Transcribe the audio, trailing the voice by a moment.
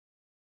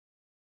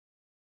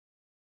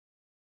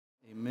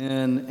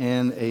Amen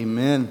and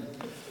amen.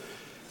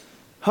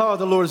 Oh,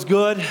 the Lord is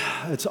good.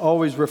 It's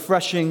always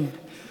refreshing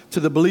to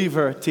the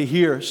believer to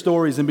hear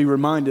stories and be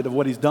reminded of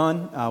what He's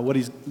done,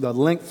 the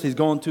lengths He's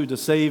gone to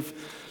save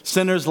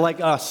sinners like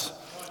us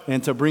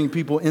and to bring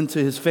people into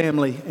His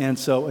family. And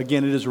so,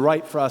 again, it is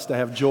right for us to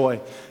have joy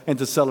and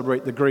to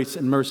celebrate the grace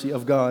and mercy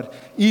of God,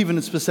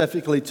 even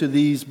specifically to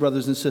these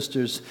brothers and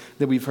sisters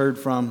that we've heard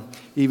from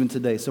even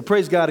today. So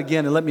praise God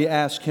again, and let me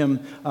ask Him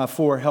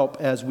for help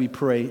as we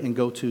pray and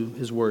go to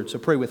His Word. So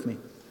pray with me.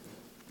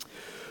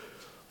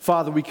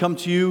 Father, we come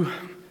to You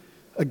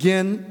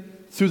again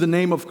through the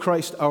name of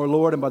Christ our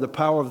Lord and by the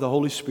power of the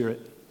Holy Spirit.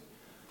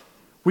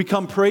 We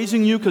come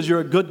praising You because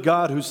You're a good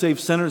God who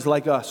saves sinners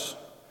like us.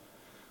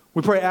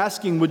 We pray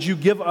asking, would You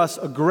give us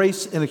a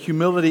grace and a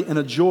humility and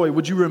a joy?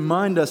 Would You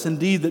remind us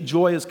indeed that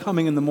joy is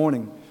coming in the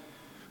morning?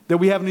 That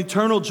we have an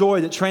eternal joy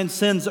that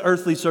transcends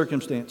earthly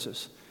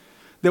circumstances.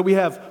 That we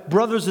have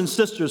brothers and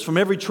sisters from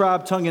every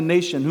tribe, tongue, and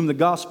nation whom the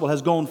gospel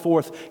has gone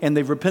forth and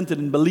they've repented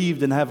and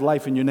believed and have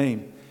life in Your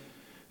name.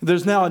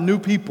 There's now a new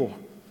people,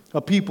 a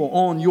people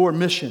on Your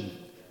mission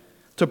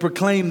to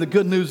proclaim the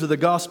good news of the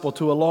gospel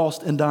to a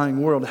lost and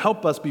dying world.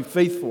 Help us be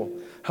faithful.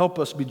 Help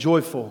us be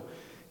joyful.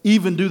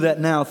 Even do that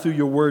now through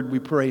Your word, we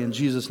pray in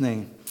Jesus'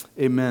 name.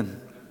 Amen.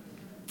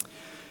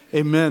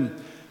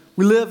 Amen.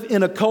 We live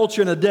in a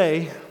culture and a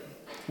day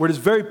where it is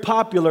very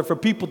popular for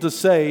people to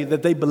say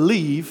that they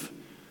believe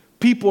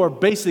people are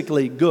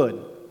basically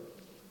good.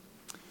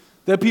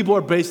 That people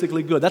are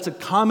basically good. That's a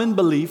common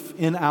belief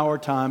in our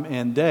time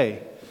and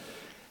day.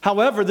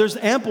 However, there's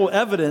ample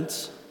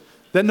evidence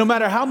that no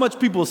matter how much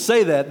people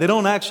say that, they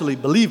don't actually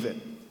believe it.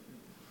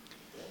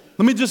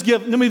 Let me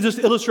just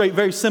illustrate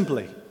very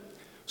simply.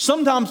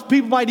 Sometimes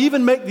people might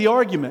even make the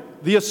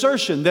argument, the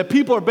assertion that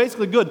people are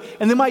basically good,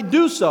 and they might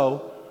do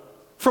so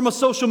from a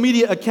social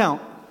media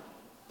account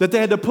that they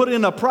had to put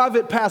in a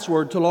private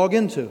password to log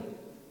into.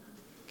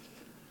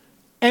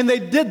 And they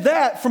did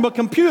that from a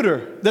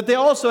computer that they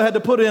also had to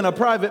put in a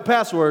private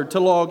password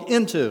to log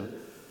into.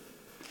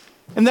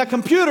 And that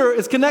computer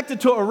is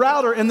connected to a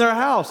router in their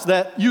house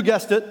that, you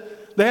guessed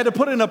it, they had to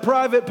put in a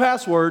private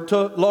password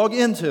to log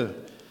into.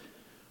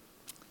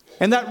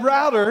 And that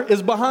router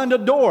is behind a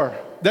door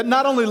that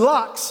not only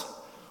locks,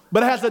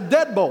 but has a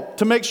deadbolt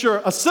to make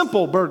sure a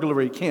simple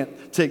burglary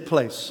can't take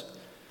place.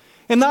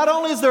 And not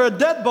only is there a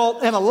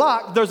deadbolt and a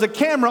lock, there's a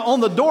camera on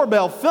the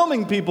doorbell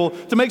filming people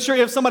to make sure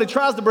if somebody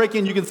tries to break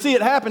in, you can see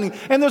it happening.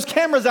 And there's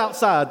cameras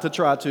outside to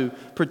try to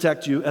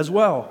protect you as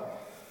well.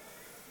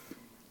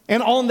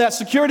 And on that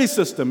security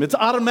system, it's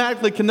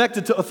automatically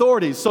connected to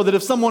authorities so that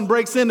if someone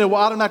breaks in, it will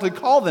automatically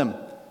call them.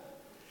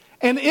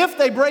 And if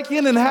they break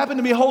in and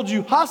happen to hold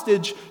you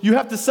hostage, you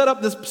have to set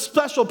up this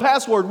special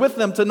password with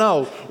them to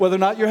know whether or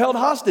not you're held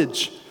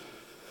hostage.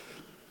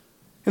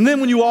 And then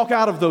when you walk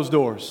out of those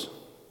doors,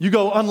 you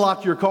go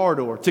unlock your car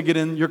door to get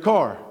in your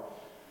car.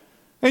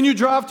 And you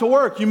drive to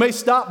work. You may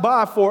stop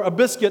by for a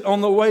biscuit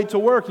on the way to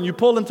work, and you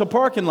pull into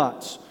parking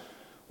lots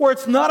where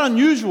it's not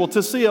unusual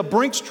to see a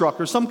Brinks truck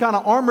or some kind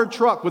of armored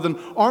truck with an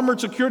armored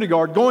security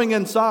guard going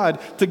inside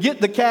to get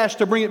the cash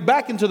to bring it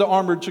back into the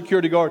armored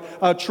security guard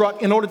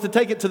truck in order to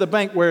take it to the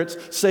bank where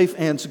it's safe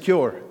and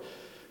secure.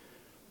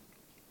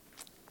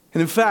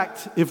 And in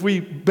fact, if we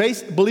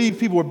believe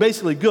people were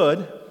basically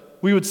good,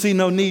 we would see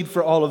no need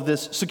for all of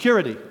this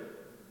security.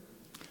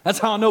 That's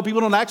how I know people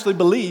don't actually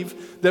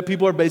believe that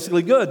people are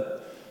basically good.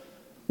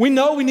 We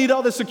know we need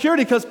all this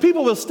security because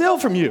people will steal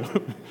from you.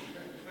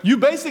 You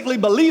basically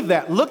believe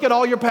that. Look at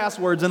all your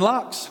passwords and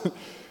locks.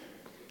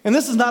 And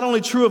this is not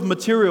only true of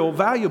material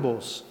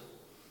valuables.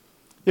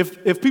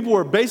 If people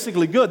were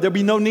basically good, there'd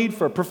be no need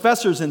for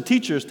professors and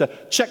teachers to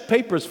check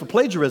papers for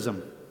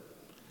plagiarism.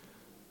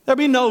 There'd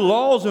be no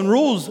laws and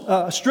rules,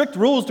 strict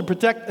rules to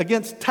protect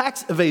against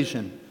tax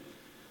evasion.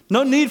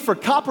 No need for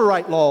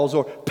copyright laws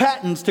or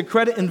patents to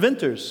credit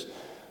inventors.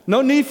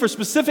 No need for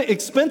specific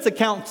expense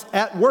accounts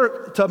at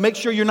work to make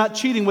sure you're not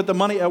cheating with the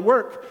money at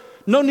work.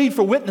 No need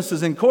for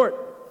witnesses in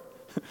court.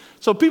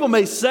 So people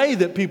may say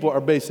that people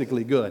are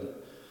basically good,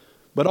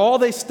 but all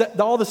the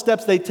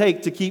steps they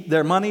take to keep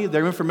their money,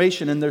 their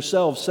information, and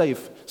themselves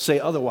safe say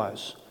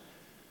otherwise.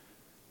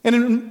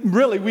 And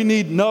really, we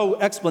need no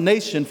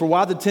explanation for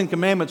why the 10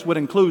 Commandments would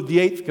include the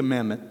 8th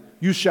commandment,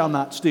 you shall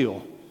not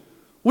steal.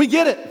 We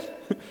get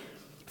it.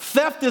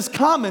 Theft is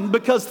common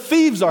because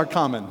thieves are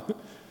common.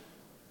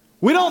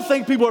 We don't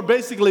think people are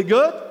basically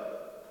good.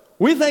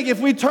 We think if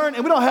we turn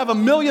and we don't have a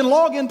million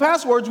login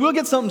passwords, we'll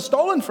get something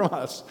stolen from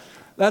us.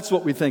 That's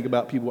what we think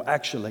about people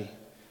actually.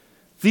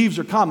 Thieves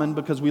are common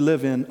because we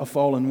live in a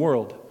fallen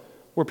world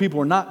where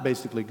people are not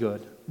basically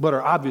good, but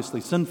are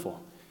obviously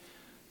sinful.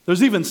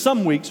 There's even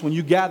some weeks when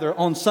you gather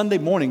on Sunday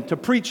morning to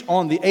preach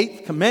on the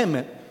 8th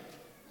commandment,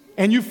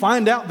 and you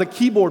find out the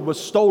keyboard was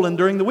stolen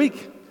during the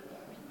week.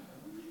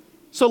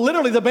 So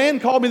literally the band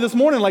called me this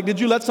morning like, did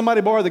you let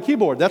somebody borrow the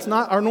keyboard? That's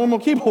not our normal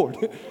keyboard.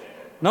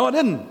 No, I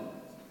didn't.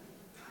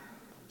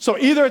 So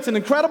either it's an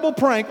incredible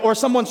prank or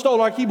someone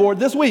stole our keyboard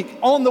this week.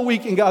 On the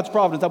week in God's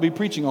providence, I'll be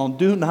preaching on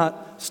do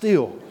not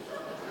steal.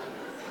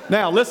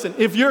 Now listen,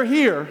 if you're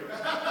here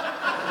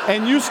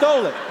and you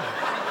stole it.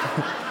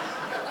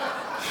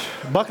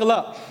 Buckle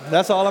up.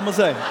 That's all I'm going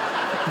to say.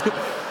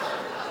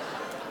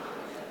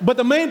 But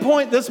the main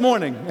point this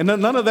morning, and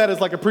none of that is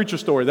like a preacher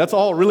story. That's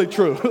all really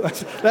true.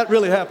 That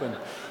really happened.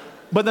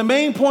 But the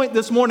main point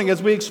this morning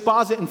as we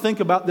exposit and think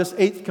about this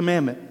 8th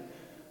commandment,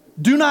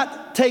 do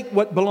not take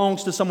what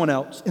belongs to someone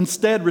else.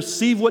 Instead,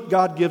 receive what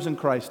God gives in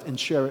Christ and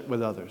share it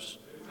with others.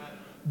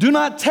 Do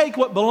not take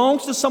what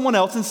belongs to someone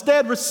else.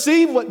 Instead,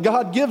 receive what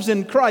God gives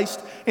in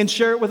Christ and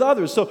share it with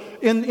others. So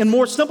in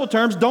more simple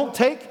terms, don't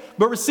take,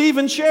 but receive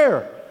and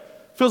share.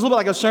 Feels a little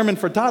bit like a sermon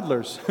for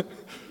toddlers.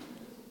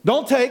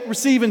 Don't take,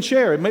 receive, and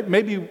share.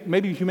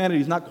 Maybe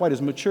humanity is not quite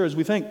as mature as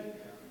we think.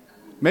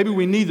 Maybe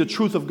we need the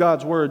truth of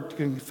God's word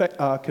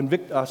to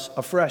convict us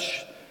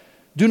afresh.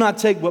 Do not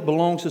take what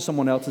belongs to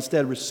someone else.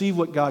 Instead, receive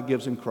what God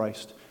gives in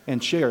Christ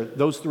and share it.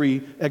 Those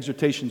 3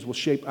 exhortations will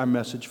shape our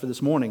message for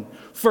this morning.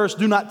 First,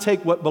 do not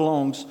take what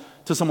belongs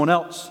to someone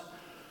else.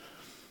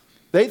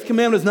 The 8th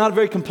commandment is not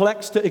very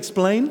complex to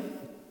explain.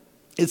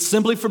 It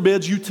simply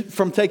forbids you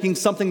from taking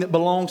something that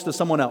belongs to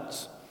someone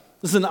else.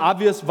 This is an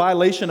obvious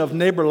violation of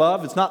neighbor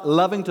love. It's not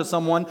loving to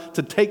someone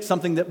to take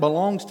something that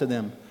belongs to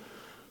them.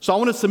 So I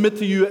want to submit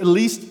to you at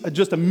least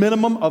just a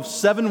minimum of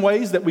 7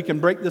 ways that we can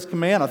break this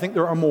command. I think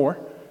there are more.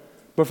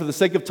 But for the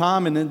sake of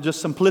time and then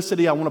just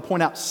simplicity, I want to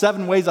point out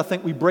 7 ways I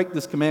think we break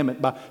this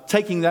commandment by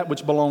taking that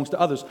which belongs to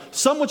others.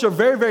 Some which are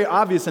very, very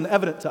obvious and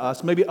evident to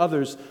us, maybe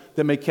others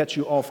that may catch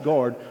you off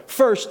guard.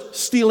 First,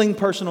 stealing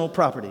personal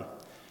property.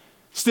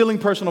 Stealing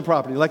personal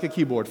property, like a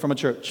keyboard from a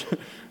church.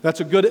 That's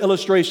a good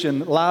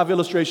illustration, live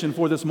illustration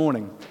for this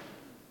morning.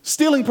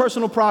 Stealing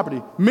personal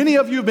property. Many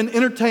of you have been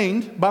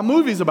entertained by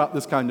movies about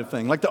this kind of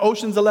thing, like the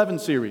Ocean's 11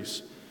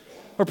 series.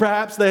 Or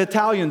perhaps The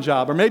Italian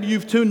Job. Or maybe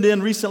you've tuned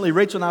in recently.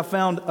 Rachel and I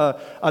found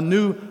a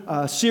new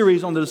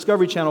series on the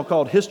Discovery Channel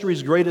called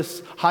History's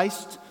Greatest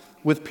Heist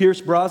with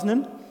Pierce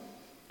Brosnan.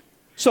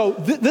 So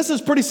this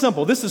is pretty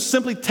simple. This is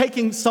simply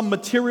taking some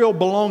material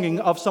belonging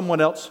of someone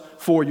else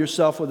for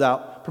yourself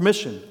without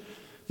permission.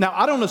 Now,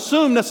 I don't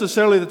assume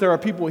necessarily that there are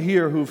people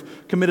here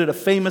who've committed a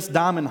famous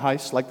diamond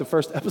heist like the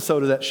first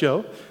episode of that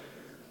show.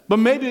 But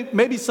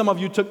maybe some of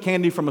you took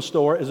candy from a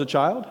store as a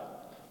child.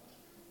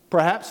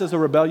 Perhaps as a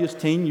rebellious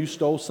teen, you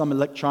stole some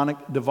electronic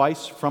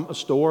device from a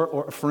store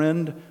or a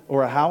friend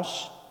or a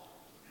house.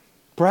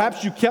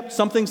 Perhaps you kept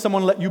something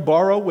someone let you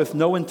borrow with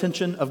no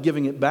intention of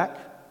giving it back.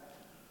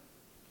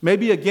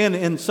 Maybe again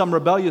in some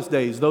rebellious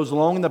days, those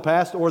long in the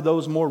past or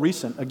those more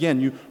recent. Again,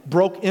 you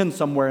broke in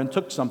somewhere and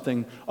took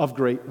something of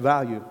great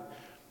value.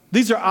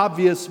 These are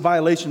obvious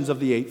violations of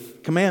the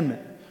 8th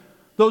commandment.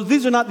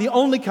 These are not the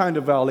only kind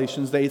of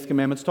violations the 8th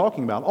commandment is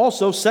talking about.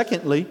 Also,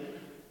 secondly,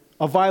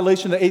 a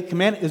violation of the 8th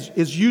commandment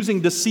is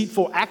using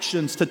deceitful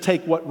actions to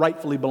take what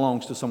rightfully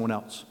belongs to someone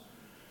else.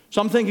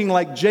 So I'm thinking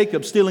like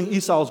Jacob stealing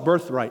Esau's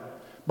birthright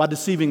by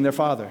deceiving their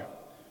father.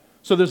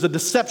 So there's a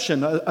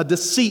deception, a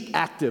deceit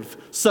active,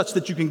 such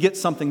that you can get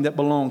something that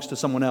belongs to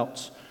someone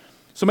else.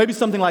 So maybe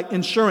something like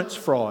insurance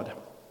fraud.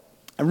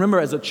 I remember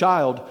as a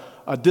child,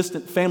 a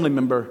distant family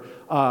member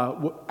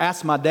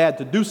asked my dad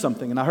to do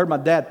something, and I heard my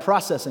dad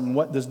processing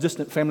what this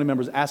distant family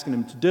member was asking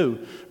him to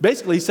do.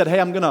 Basically, he said,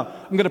 hey, I'm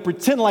gonna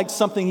pretend like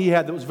something he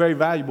had that was very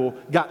valuable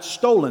got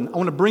stolen. I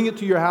want to bring it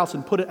to your house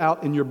and put it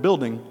out in your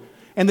building,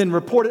 and then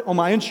report it on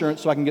my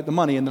insurance so I can get the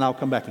money, and then I'll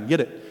come back and get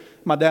it.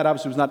 My dad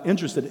obviously was not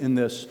interested in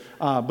this,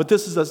 but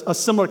this is a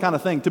similar kind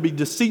of thing, to be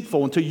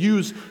deceitful and to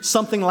use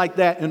something like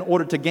that in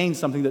order to gain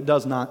something that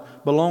does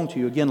not belong to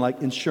you. Again,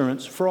 like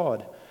insurance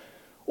fraud.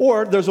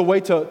 Or there's a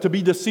way to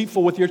be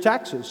deceitful with your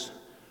taxes.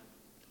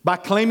 By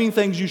claiming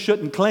things you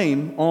shouldn't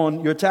claim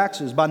on your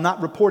taxes, by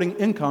not reporting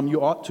income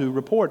you ought to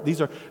report.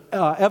 These are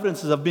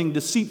evidences of being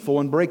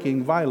deceitful and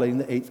violating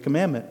the 8th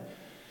commandment.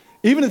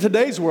 Even in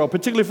today's world,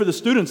 particularly for the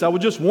students, I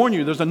would just warn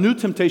you, there's a new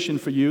temptation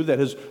for you that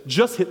has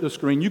just hit the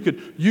screen. You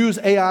could use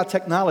AI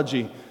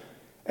technology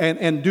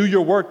and do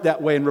your work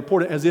that way and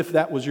report it as if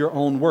that was your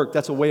own work.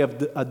 That's a way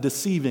of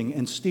deceiving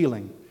and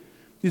stealing.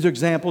 These are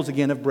examples,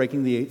 again, of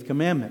breaking the 8th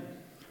commandment.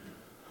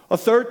 A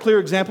third clear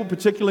example,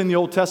 particularly in the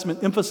Old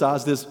Testament,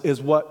 emphasized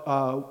is what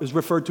is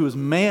referred to as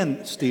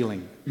man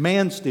stealing.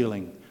 Man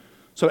stealing.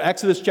 So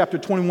Exodus chapter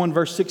 21,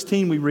 verse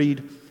 16, we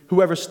read,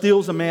 whoever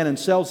steals a man and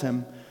sells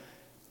him,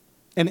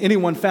 and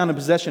anyone found in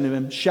possession of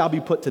him shall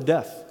be put to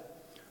death.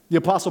 The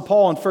Apostle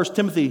Paul in 1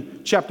 Timothy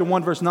chapter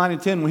 1, verse 9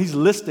 and 10, when he's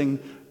listing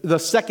the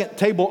second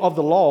table of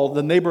the law,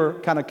 the neighbor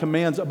kind of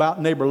commands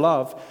about neighbor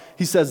love,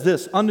 he says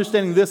this,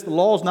 understanding this, the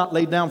law is not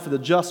laid down for the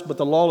just, but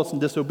the lawless and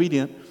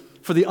disobedient,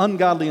 for the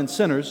ungodly and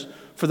sinners,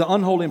 for the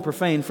unholy and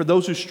profane, for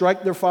those who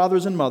strike their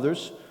fathers and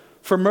mothers,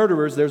 for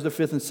murderers, there's the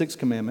 5th and 6th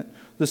commandment,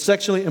 the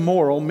sexually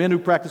immoral, men who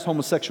practice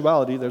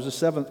homosexuality, there's the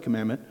 7th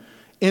commandment,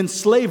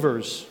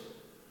 enslavers.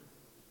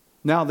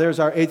 Now there's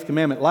our 8th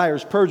commandment.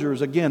 Liars,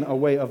 perjurers, again, a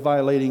way of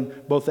violating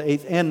both the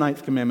 8th and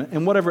 9th commandment,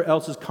 and whatever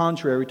else is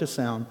contrary to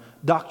sound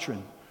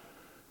doctrine.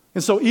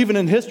 And so even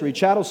in history,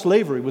 chattel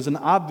slavery was an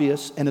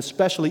obvious and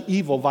especially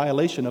evil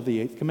violation of the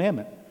 8th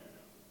commandment.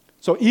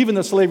 So even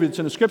the slavery that's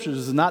in the Scriptures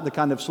is not the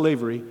kind of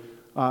slavery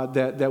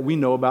that we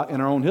know about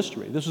in our own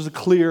history. This was a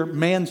clear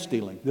man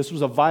stealing. This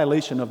was a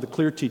violation of the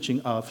clear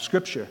teaching of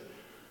Scripture.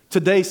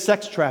 Today,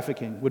 sex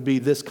trafficking would be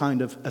this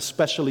kind of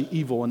especially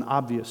evil and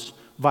obvious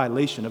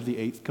violation of the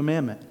eighth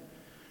commandment.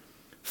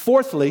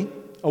 Fourthly,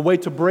 a way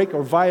to break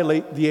or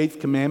violate the eighth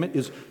commandment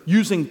is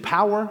using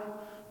power,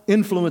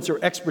 influence,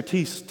 or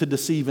expertise to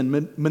deceive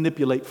and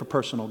manipulate for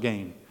personal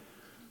gain.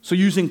 So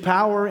using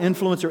power,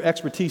 influence, or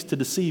expertise to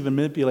deceive and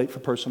manipulate for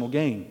personal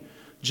gain.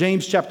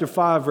 James chapter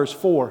 5, verse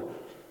 4,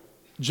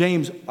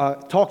 James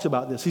talks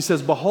about this. He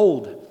says,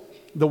 "Behold,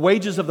 the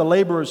wages of the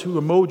laborers who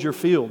mowed your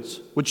fields,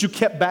 which you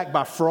kept back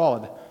by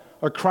fraud,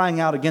 are crying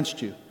out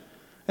against you.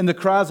 And the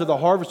cries of the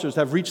harvesters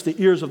have reached the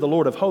ears of the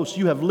Lord of hosts.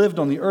 You have lived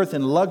on the earth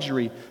in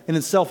luxury and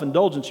in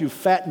self-indulgence. You've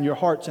fattened your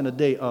hearts in a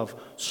day of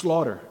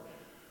slaughter."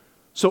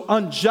 So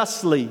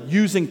unjustly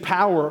using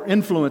power,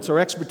 influence, or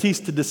expertise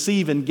to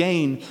deceive and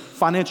gain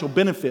financial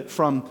benefit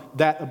from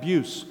that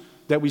abuse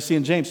that we see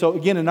in James. So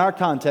again, in our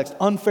context,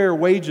 unfair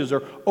wages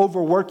or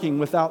overworking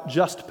without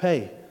just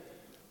pay,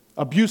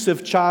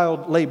 abusive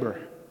child labor.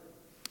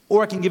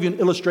 Or I can give you an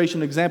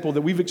illustration example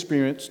that we've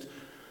experienced.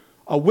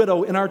 A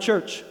widow in our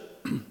church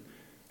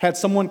had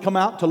someone come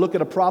out to look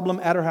at a problem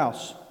at her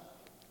house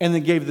and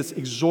then gave this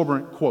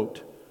exorbitant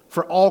quote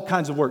for all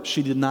kinds of work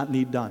she did not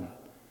need done.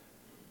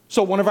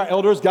 So one of our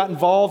elders got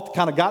involved,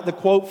 kind of got the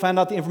quote, found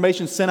out the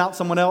information, sent out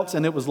someone else,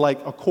 and it was like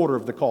a quarter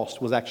of the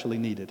cost was actually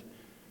needed.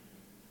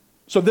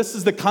 So this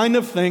is the kind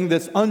of thing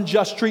that's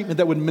unjust treatment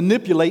that would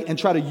manipulate and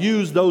try to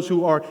use those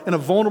who are in a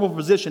vulnerable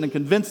position and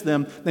convince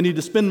them they need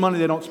to spend money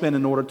they don't spend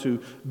in order to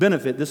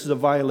benefit. This is a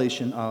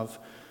violation of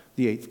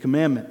the eighth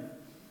commandment.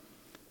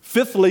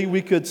 Fifthly,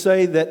 we could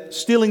say that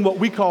stealing what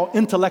we call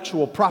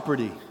intellectual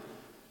property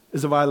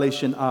is a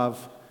violation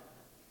of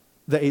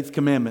the eighth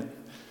commandment.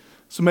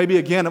 So maybe,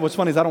 again, what's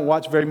funny is I don't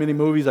watch very many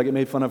movies. I get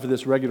made fun of for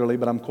this regularly,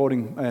 but I'm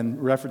quoting and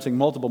referencing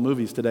multiple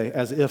movies today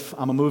as if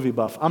I'm a movie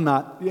buff. I'm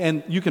not,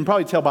 and you can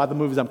probably tell by the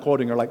movies I'm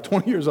quoting are like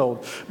 20 years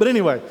old. But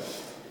anyway,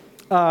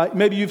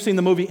 maybe you've seen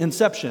the movie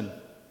Inception.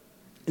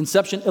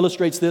 Inception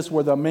illustrates this,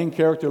 where the main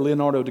character,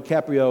 Leonardo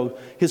DiCaprio,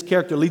 his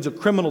character leads a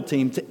criminal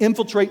team to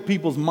infiltrate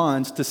people's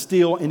minds to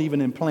steal and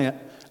even implant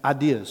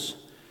ideas.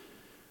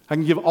 I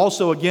can give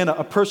also, again,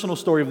 a personal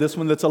story of this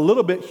one that's a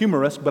little bit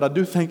humorous, but I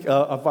do think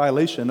a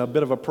violation, a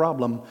bit of a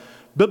problem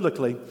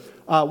biblically.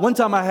 One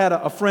time I had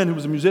a friend who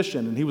was a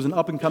musician, and he was an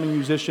up-and-coming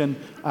musician,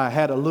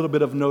 had a little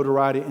bit of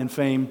notoriety and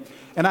fame,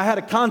 and I had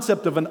a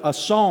concept of a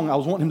song I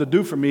was wanting him to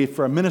do for me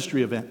for a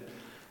ministry event.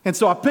 And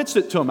so I pitched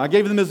it to him. I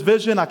gave him this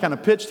vision. I kind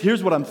of pitched,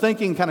 here's what I'm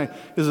thinking, kind of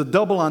is a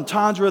double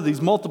entendre,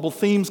 these multiple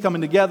themes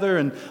coming together.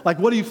 And like,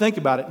 what do you think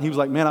about it? And he was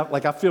like, man,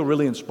 I feel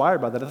really inspired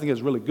by that. I think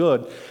it's really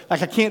good.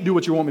 Like, I can't do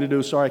what you want me to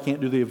do. Sorry, I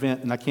can't do the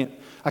event, and I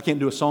can't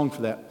do a song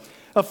for that.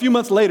 A few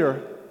months later,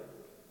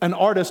 an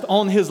artist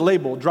on his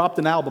label dropped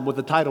an album with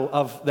the title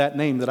of that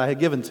name that I had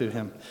given to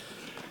him.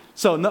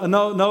 So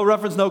no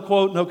reference, no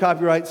quote, no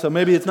copyright. So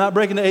maybe it's not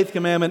breaking the eighth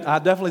commandment. I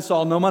definitely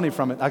saw no money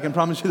from it. I can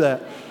promise you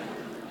that.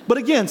 But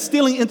again,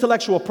 stealing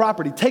intellectual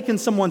property, taking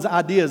someone's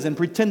ideas and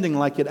pretending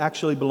like it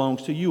actually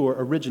belongs to you or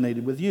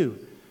originated with you.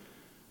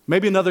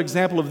 Maybe another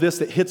example of this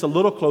that hits a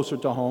little closer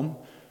to home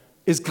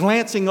is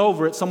glancing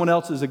over at someone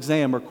else's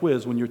exam or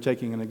quiz when you're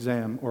taking an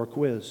exam or a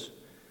quiz,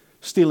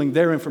 stealing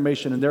their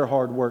information and their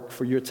hard work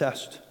for your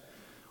test.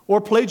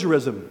 Or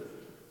plagiarism,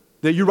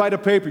 that you write a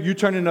paper, you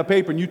turn in a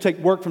paper, and you take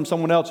work from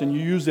someone else and you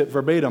use it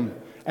verbatim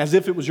as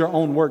if it was your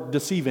own work,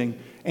 deceiving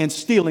and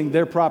stealing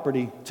their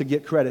property to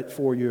get credit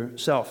for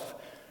yourself.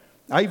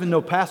 I even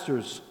know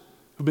pastors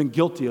who've been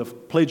guilty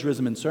of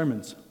plagiarism in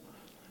sermons.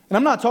 And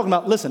I'm not talking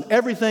about, listen,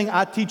 everything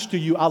I teach to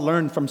you, I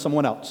learned from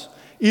someone else,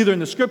 either in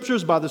the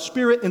scriptures, by the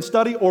Spirit in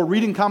study, or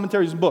reading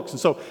commentaries and books. And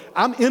so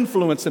I'm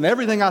influenced, and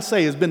everything I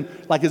say has been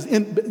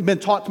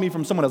taught to me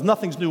from someone else.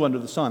 Nothing's new under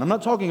the sun. I'm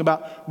not talking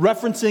about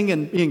referencing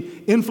and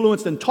being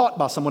influenced and taught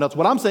by someone else.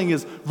 What I'm saying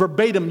is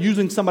verbatim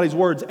using somebody's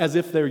words as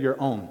if they're your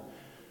own.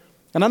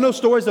 And I know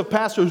stories of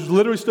pastors who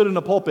literally stood in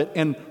a pulpit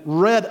and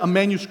read a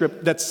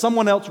manuscript that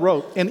someone else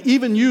wrote and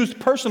even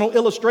used personal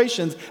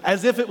illustrations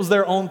as if it was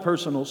their own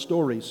personal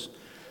stories.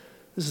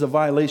 This is a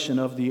violation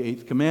of the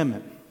eighth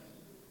commandment.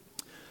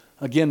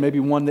 Again,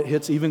 maybe one that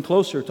hits even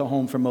closer to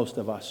home for most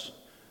of us.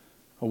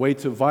 A way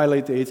to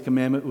violate the eighth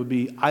commandment would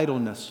be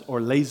idleness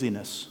or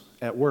laziness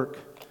at work.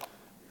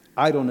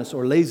 Idleness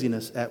or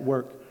laziness at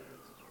work.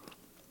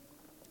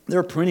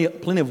 There are plenty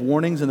of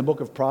warnings in the book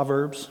of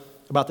Proverbs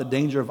about the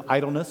danger of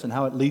idleness and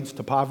how it leads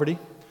to poverty.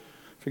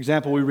 For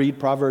example, we read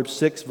Proverbs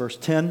 6, verse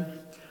 10.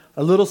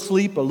 A little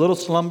sleep, a little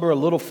slumber, a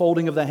little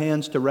folding of the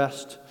hands to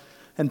rest,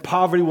 and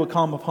poverty will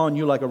come upon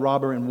you like a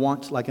robber, and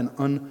want like an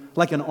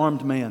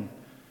armed man.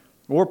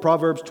 Or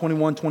Proverbs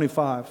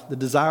 21:25. The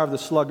desire of the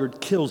sluggard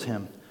kills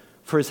him,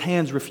 for his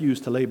hands refuse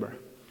to labor.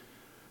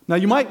 Now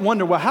you might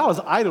wonder, well, how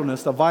is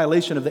idleness a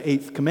violation of the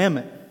eighth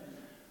commandment?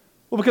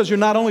 Well, because you're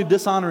not only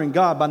dishonoring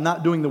God by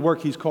not doing the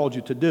work He's called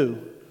you to do,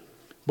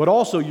 but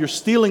also you're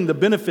stealing the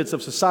benefits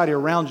of society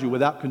around you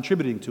without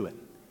contributing to it.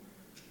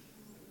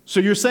 So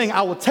you're saying,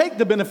 I will take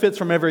the benefits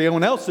from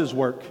everyone else's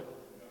work,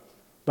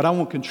 but but I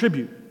won't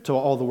contribute to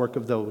all the work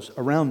of those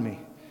around me.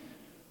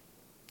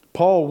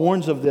 Paul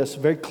warns of this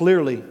very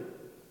clearly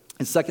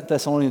in 2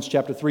 Thessalonians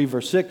chapter 3,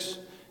 verse 6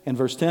 and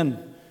verse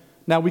 10.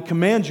 Now we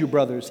command you,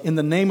 brothers, in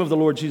the name of the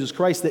Lord Jesus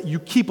Christ, that you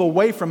keep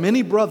away from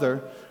any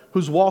brother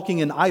who's walking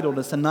in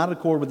idleness and not in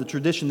accord with the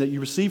tradition that you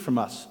received from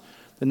us.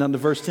 Then on to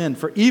verse 10.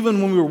 For even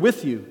when we were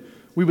with you,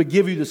 we would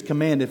give you this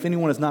command: if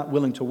anyone is not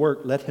willing to work,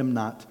 let him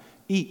not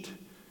eat.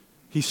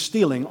 He's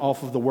stealing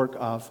off of the work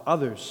of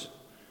others.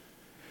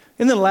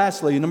 And then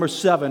lastly, number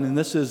 7, and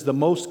this is the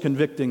most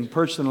convicting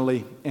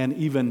personally, and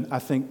even I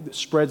think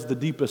spreads the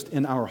deepest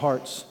in our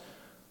hearts.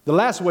 The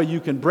last way you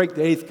can break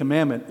the 8th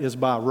commandment is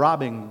by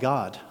robbing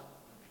God,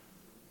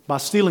 by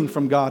stealing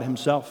from God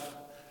himself.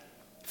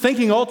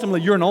 Thinking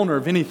ultimately you're an owner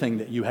of anything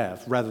that you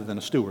have rather than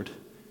a steward.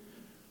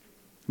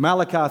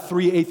 Malachi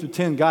 3, 8 through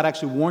 10, God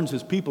actually warns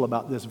his people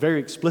about this very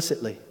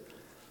explicitly.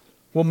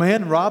 Will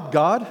man rob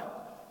God?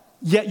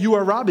 Yet you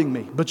are robbing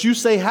me. But you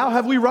say, how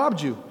have we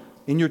robbed you?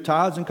 In your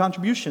tithes and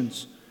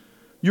contributions.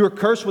 You are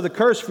cursed with a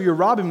curse, for you're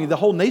robbing me, the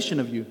whole nation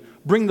of you.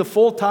 Bring the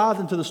full tithe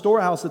into the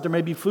storehouse, that there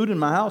may be food in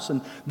my house,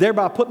 and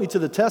thereby put me to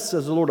the test,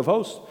 says the Lord of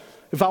hosts,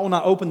 if I will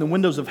not open the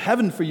windows of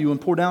heaven for you and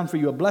pour down for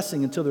you a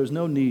blessing until there is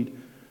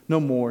no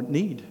more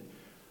need.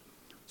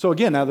 So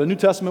again, now the New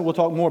Testament, we'll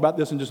talk more about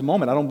this in just a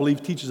moment, I don't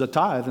believe teaches a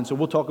tithe, and so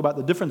we'll talk about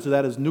the difference of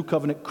that as New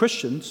Covenant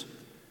Christians.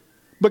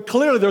 But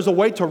clearly there's a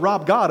way to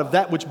rob God of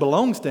that which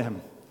belongs to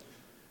him.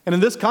 And in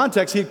this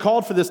context, he had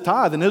called for this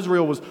tithe, and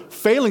Israel was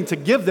failing to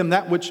give them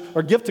that which,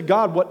 or give to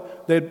God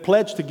what they had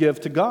pledged to give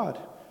to God.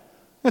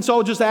 And so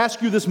I'll just ask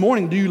you this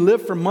morning, do you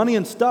live for money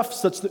and stuff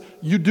such that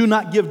you do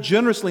not give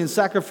generously and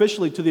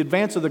sacrificially to the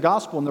advance of the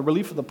gospel and the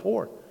relief of the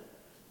poor?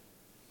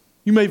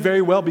 You may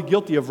very well be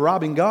guilty of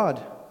robbing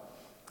God.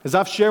 As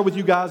I've shared with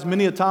you guys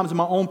many a times in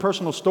my own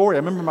personal story, I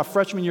remember my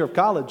freshman year of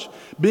college,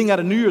 being at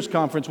a New Year's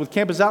conference with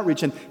Campus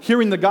Outreach and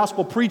hearing the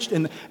gospel preached,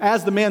 and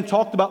as the man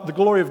talked about the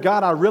glory of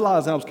God, I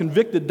realized, and I was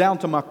convicted down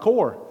to my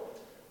core,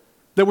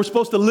 that we're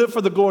supposed to live for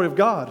the glory of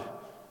God.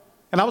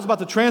 And I was about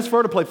to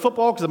transfer to play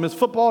football because I missed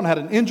football and had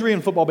an injury,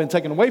 and football had been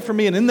taken away from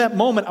me, and in that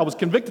moment I was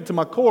convicted to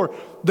my core.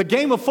 The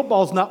game of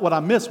football is not what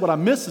I miss. What I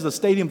miss is a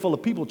stadium full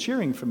of people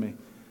cheering for me.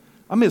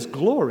 I miss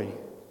glory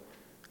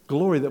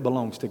that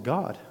belongs to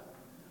God.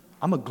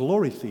 I'm a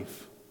glory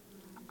thief.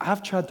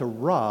 I've tried to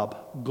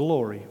rob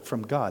glory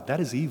from God. That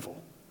is evil.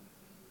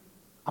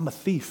 I'm a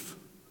thief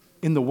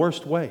in the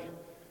worst way.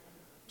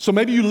 So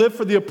maybe you live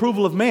for the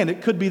approval of man.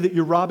 It could be that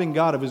you're robbing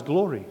God of his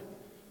glory.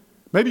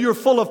 Maybe you're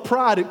full of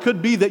pride. It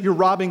could be that you're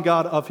robbing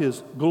God of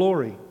his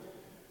glory.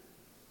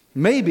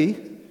 Maybe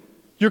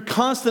you're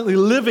constantly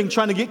living,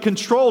 trying to get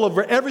control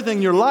over everything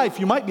in your life.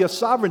 You might be a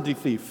sovereignty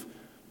thief,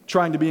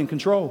 trying to be in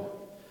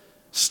control,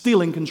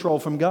 stealing control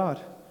from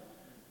God.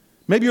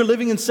 Maybe you're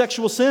living in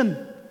sexual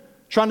sin,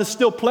 trying to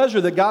steal pleasure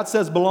that God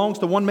says belongs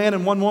to one man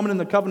and one woman in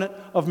the covenant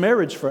of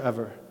marriage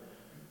forever.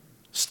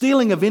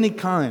 Stealing of any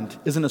kind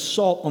is an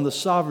assault on the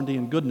sovereignty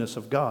and goodness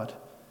of God.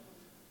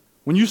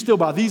 When you steal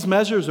by these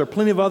measures or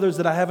plenty of others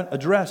that I haven't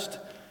addressed,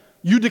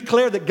 you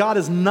declare that God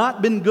has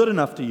not been good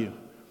enough to you,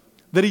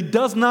 that he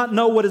does not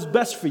know what is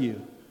best for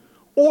you,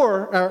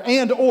 or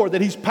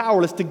that he's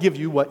powerless to give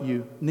you what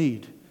you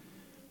need.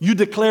 You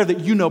declare that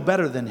you know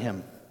better than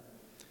him.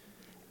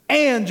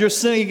 And you're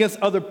sinning against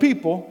other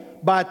people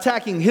by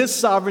attacking his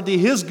sovereignty,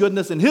 his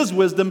goodness, and his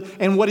wisdom,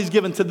 and what he's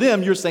given to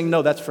them. You're saying,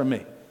 no, that's for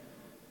me.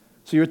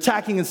 So you're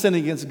attacking and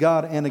sinning against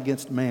God and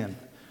against man.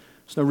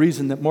 There's no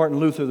reason that Martin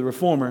Luther, the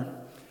reformer,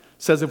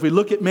 says if we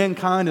look at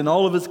mankind in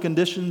all of its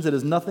conditions, it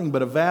is nothing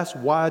but a vast,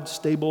 wide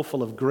stable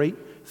full of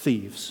great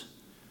thieves.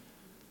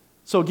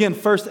 So again,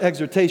 first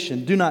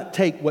exhortation, do not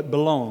take what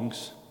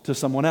belongs to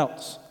someone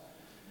else.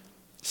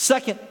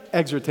 Second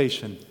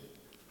exhortation,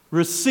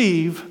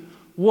 receive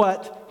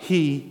what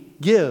he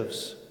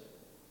gives.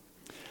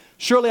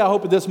 Surely I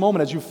hope at this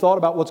moment, as you've thought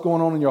about what's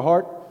going on in your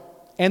heart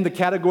and the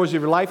categories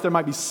of your life, there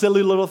might be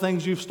silly little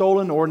things you've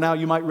stolen, or now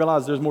you might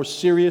realize there's more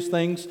serious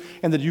things,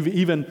 and that you've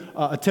even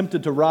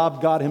attempted to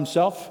rob God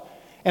himself.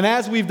 And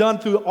as we've done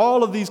through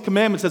all of these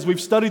commandments, as we've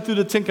studied through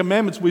the 10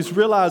 commandments, we've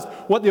realized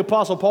what the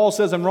Apostle Paul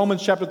says in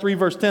Romans chapter 3,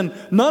 verse 10.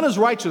 None is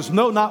righteous,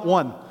 no, not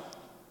one.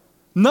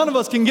 None of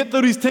us can get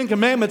through these 10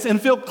 commandments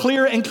and feel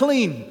clear and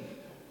clean.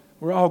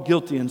 We're all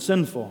guilty and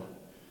sinful.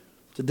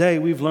 Today,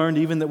 we've learned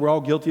even that we're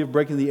all guilty of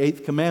breaking the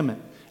 8th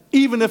commandment,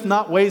 even if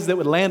not ways that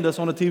would land us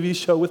on a TV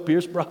show with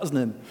Pierce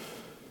Brosnan.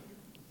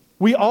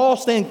 We all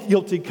stand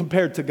guilty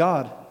compared to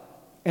God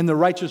and the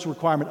righteous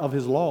requirement of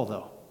his law,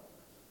 though.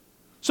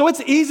 So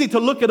it's easy to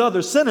look at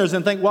other sinners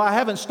and think, well, I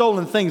haven't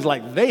stolen things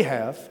like they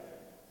have.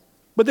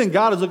 But then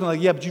God is looking like,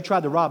 yeah, but you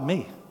tried to rob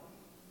me.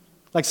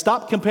 Like,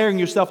 stop comparing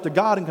yourself to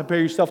God and compare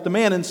yourself to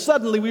man. And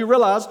suddenly we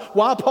realize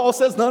why Paul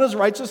says none is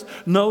righteous,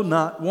 no,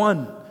 not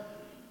one.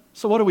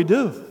 So what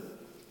do?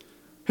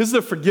 Is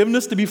there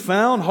forgiveness to be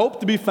found, hope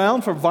to be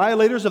found for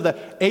violators of the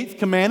 8th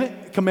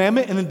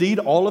commandment, and indeed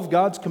all of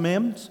God's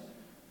commandments?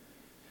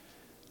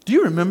 Do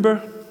you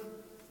remember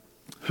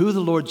who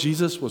the Lord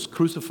Jesus was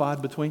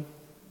crucified between?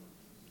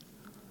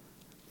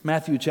 –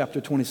 Matthew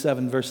chapter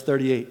 27, verse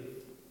 38.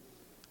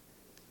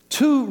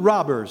 2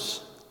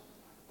 robbers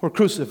were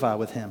crucified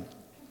with him,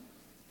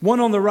 one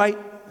on the right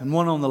and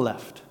one on the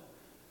left.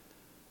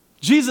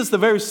 Jesus, the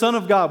very Son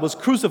of God, was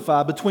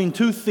crucified between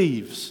 2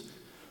 thieves,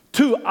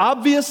 2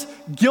 obvious,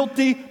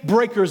 guilty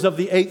breakers of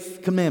the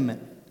 8th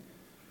commandment.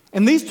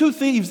 And these 2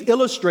 thieves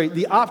illustrate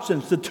the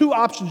 2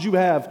 options you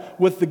have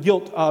with the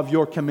guilt of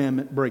your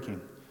commandment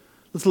breaking.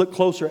 Let's look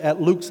closer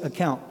at Luke's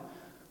account.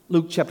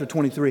 Luke chapter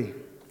 23,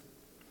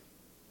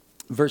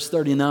 verse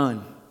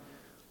 39.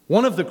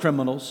 One of the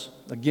criminals,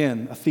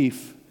 again a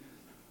thief,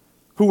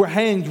 who were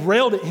hanged,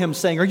 railed at him,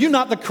 saying, "Are you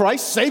not the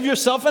Christ? Save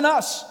yourself and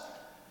us."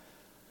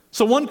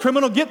 So one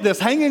criminal, get this,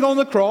 hanging on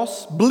the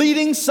cross,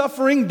 bleeding,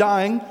 suffering,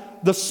 dying,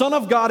 the Son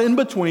of God in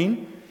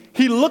between.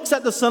 He looks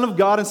at the Son of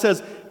God and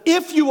says,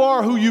 "If you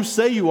are who you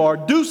say you are,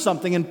 do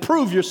something and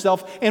prove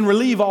yourself and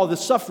relieve all the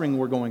suffering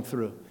we're going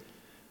through."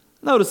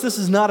 Notice this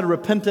is not a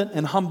repentant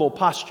and humble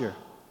posture.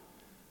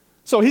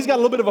 So he's got a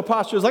little bit of a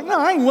posture. It's like, no,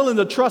 I ain't willing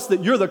to trust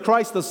that you're the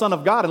Christ, the Son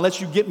of God,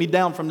 unless you get me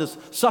down from this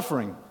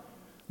suffering.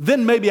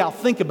 Then maybe I'll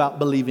think about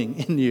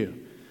believing in you.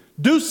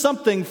 Do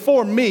something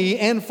for me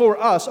and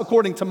for us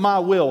according to my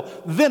will.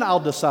 Then I'll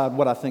decide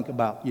what I think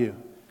about you.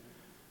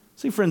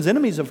 See, friends,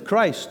 enemies of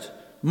Christ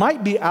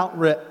might be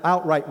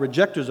outright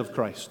rejectors of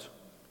Christ.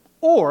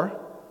 Or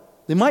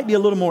they might be a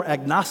little more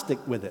agnostic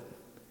with it.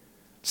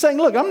 Saying,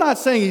 look, I'm not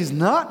saying he's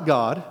not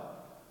God,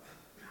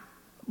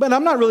 but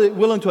I'm not really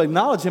willing to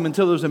acknowledge him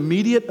until there's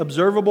immediate,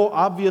 observable,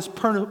 obvious,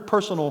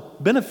 personal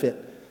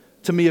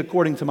benefit to me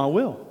according to my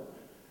will.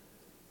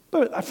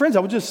 But friends,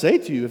 I would just say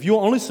to you, if you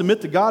only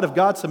submit to God, if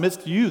God submits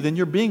to you, then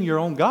you're being your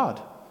own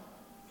God.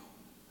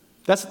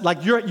 That's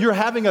like you're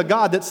having a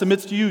God that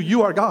submits to you,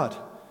 you are God.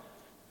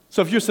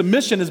 So if your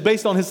submission is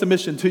based on his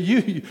submission to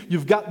you,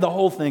 you've got the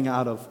whole thing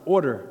out of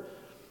order.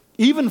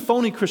 Even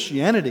phony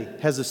Christianity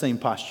has the same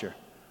posture.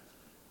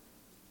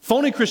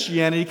 Phony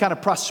Christianity, kind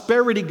of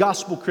prosperity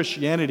gospel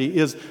Christianity,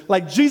 is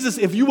like, Jesus,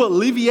 if you will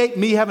alleviate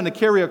me having to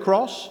carry a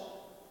cross,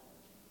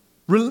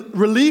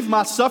 relieve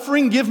my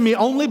suffering, give me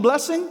only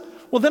blessing,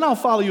 well, then I'll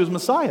follow you as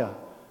Messiah.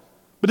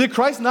 But did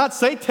Christ not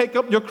say, take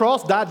up your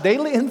cross, die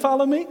daily, and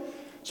follow me?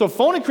 So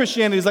phony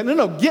Christianity is like,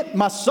 no, get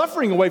my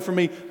suffering away from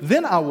me,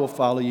 then I will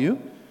follow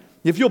you.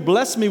 If you'll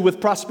bless me with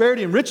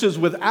prosperity and riches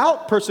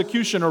without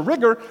persecution or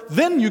rigor,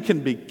 then you can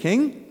be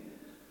king.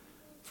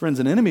 Friends,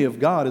 an enemy of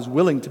God is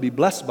willing to be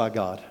blessed by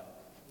God.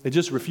 They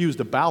just refuse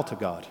to bow to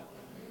God.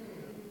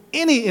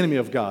 Any enemy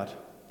of God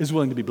is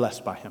willing to be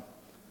blessed by him.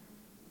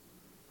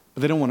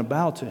 But they don't want to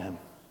bow to him.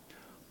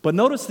 But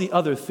notice the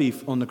other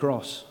thief on the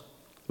cross.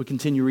 We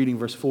continue reading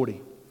verse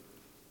 40.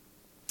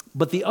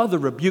 But the other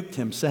rebuked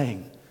him,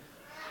 saying,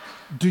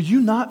 "Do you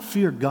not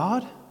fear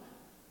God,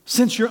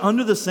 since you're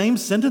under the same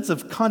sentence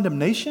of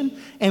condemnation?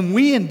 And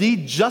we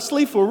indeed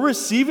justly, for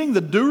receiving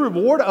the due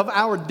reward of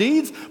our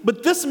deeds,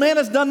 but this man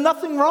has done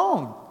nothing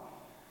wrong."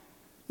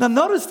 Now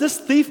notice this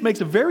thief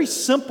makes a very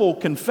simple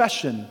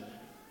confession,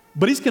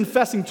 but he's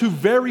confessing 2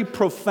 very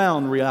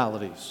profound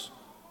realities.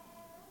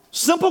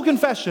 Simple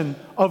confession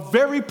of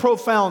very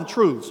profound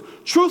truths.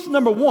 Truth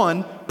number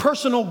 1,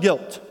 personal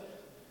guilt.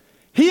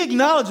 He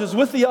acknowledges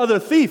with the other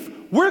thief,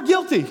 we're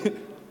guilty.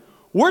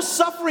 We're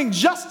suffering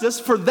justice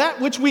for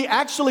that which we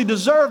actually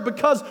deserve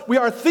because we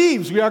are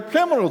thieves, we are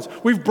criminals,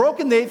 we've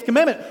broken the 8th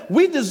commandment.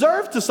 We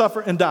deserve to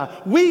suffer and die.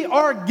 We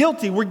are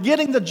guilty. We're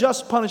getting the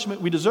just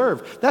punishment we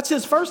deserve. That's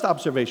his first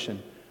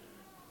observation.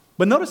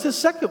 But notice his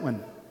second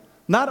one.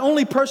 Not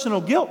only personal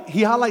guilt,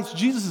 he highlights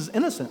Jesus'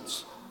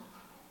 innocence.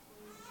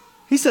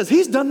 He says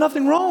he's done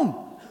nothing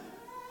wrong.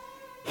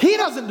 He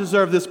doesn't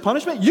deserve this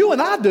punishment. You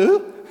and I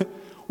do.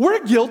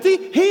 We're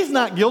guilty. He's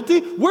not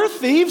guilty. We're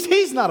thieves.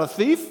 He's not a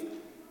thief.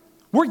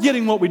 We're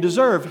getting what we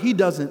deserve. He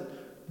doesn't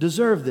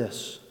deserve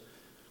this.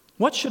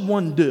 What should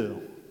one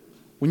do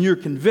when you're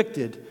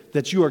convicted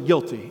that you are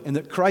guilty and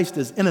that Christ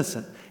is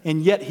innocent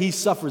and yet he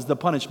suffers the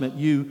punishment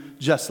you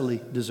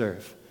justly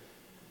deserve?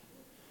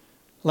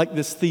 Like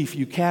this thief,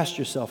 you cast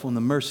yourself on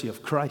the mercy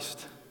of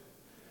Christ.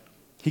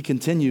 He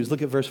continues,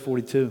 look at verse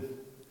 42.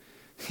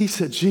 He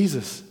said,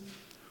 "Jesus,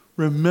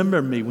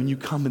 remember me when you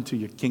come into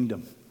your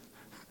kingdom."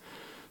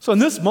 So in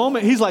this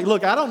moment, he's like,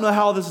 look, I don't know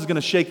how this is going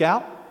to shake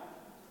out.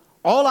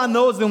 All I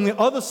know is that on the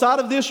other side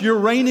of this, you're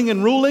reigning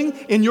and ruling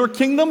in your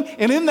kingdom.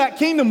 And in that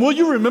kingdom, will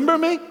you remember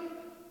me?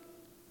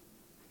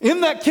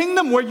 In that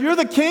kingdom where you're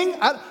the king?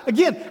 I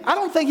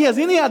don't think he has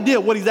any idea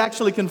what he's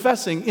actually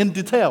confessing in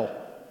detail.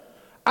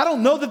 I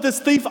don't know that this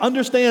thief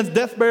understands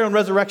death, burial, and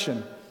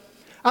resurrection.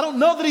 I don't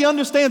know that he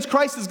understands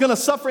Christ is going to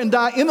suffer and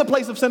die in the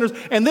place of sinners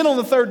and then on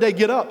the 3rd day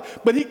get up.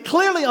 But he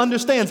clearly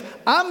understands,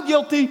 I'm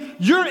guilty,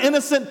 you're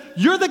innocent,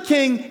 you're the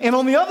king, and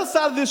on the other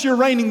side of this you're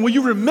reigning. Will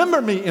you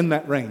remember me in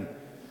that reign?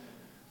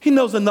 He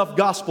knows enough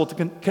gospel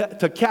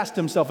to cast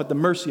himself at the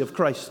mercy of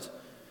Christ.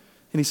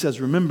 And he says,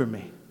 remember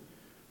me.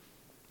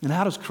 And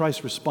how does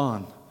Christ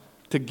respond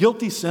to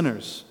guilty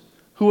sinners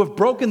who have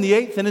broken the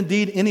 8th and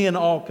indeed any and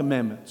all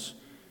commandments?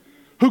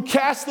 Who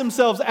cast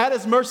themselves at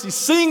his mercy,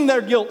 seeing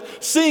their guilt,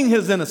 seeing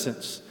his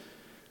innocence.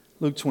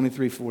 Luke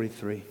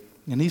 23:43.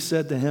 And he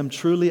said to him,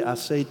 "Truly I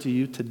say to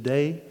you,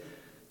 today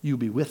you'll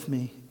be with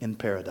me in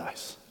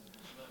paradise."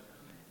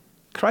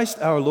 Christ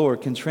our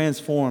Lord can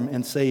transform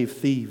and save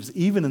thieves,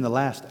 even in the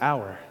last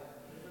hour.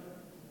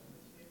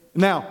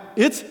 Now,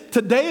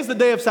 today is the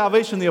day of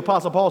salvation, the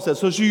Apostle Paul says,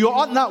 so you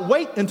ought not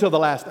wait until the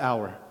last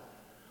hour.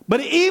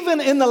 But even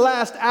in the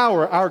last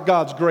hour, our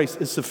God's grace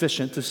is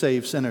sufficient to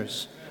save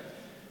sinners.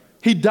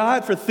 He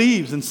died for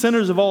thieves and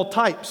sinners of all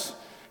types.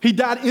 He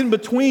died in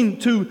between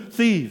two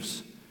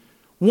thieves.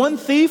 One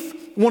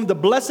thief wanted the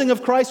blessing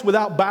of Christ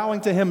without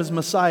bowing to him as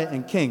Messiah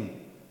and King.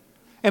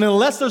 And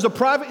unless there's a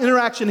private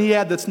interaction he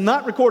had that's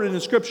not recorded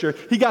in Scripture,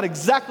 he got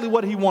exactly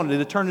what he wanted,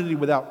 an eternity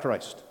without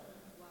Christ.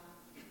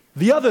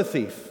 The other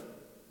thief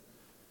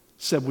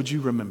said, would you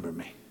remember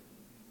me?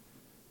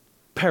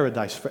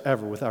 Paradise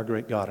forever with our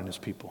great God and his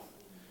people,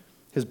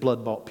 his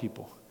blood-bought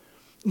people.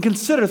 And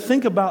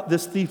think about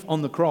this thief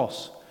on the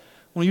cross.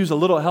 I want to use a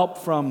little help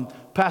from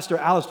Pastor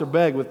Alistair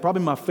Begg with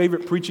probably my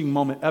favorite preaching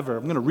moment ever.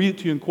 I'm going to read it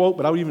to you in quote,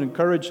 but I would even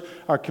encourage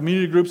our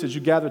community groups as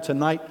you gather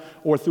tonight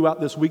or throughout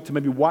this week to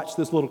maybe watch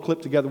this little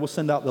clip together. We'll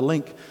send out the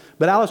link.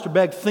 But Alistair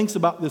Begg thinks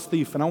about this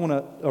thief, and I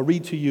want to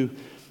read to you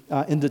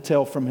in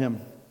detail from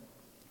him.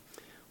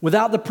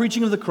 Without the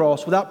preaching of the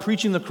cross, without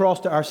preaching the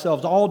cross to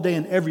ourselves all day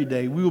and every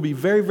day, we will be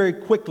very, very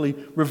quickly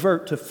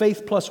revert to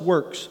faith plus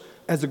works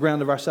as the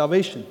ground of our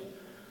salvation.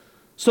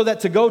 So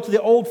that to go to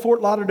the old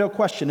Fort Lauderdale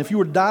question, if you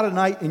were to die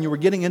tonight and you were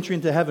getting entry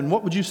into heaven,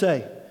 what would you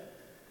say?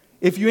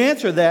 If you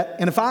answer that,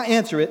 and if I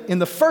answer it, in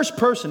the first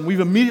person, we've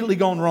immediately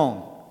gone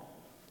wrong.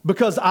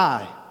 Because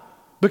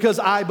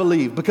I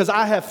believe, because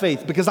I have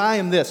faith, because I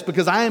am this,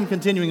 because I am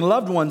continuing.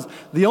 Loved ones,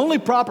 the only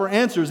proper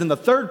answer is in the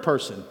third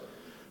person.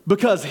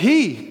 Because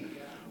he.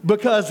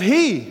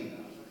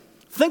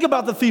 Think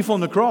about the thief on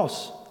the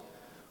cross.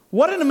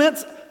 What an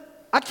immense,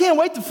 I can't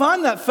wait to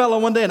find that fellow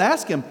one day and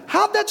ask him,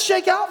 how'd that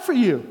shake out for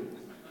you?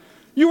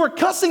 You were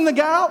cussing the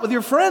guy out with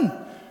your friend.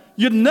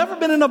 You'd never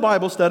been in a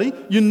Bible study.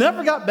 You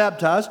never got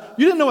baptized.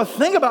 You didn't know a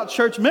thing about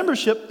church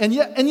membership, and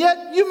yet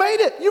you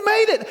made it. You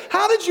made it.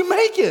 How did you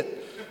make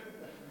it?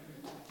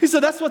 He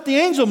said, that's what the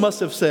angel must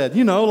have said.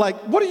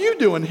 What are you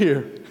doing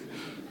here?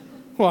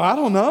 Well, I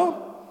don't know.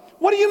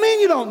 What do you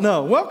mean you don't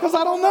know? Well, because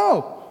I don't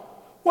know.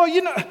 Well,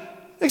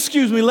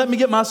 excuse me, let me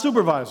get my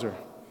supervisor.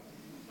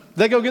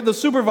 They go get the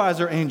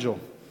supervisor angel.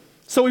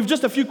 So we've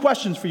just a few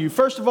questions for you.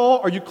 First of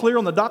all, are you clear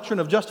on the doctrine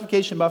of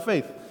justification by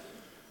faith?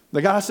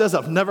 The guy says,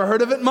 I've never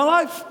heard of it in my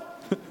life.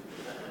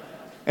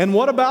 And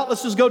what about,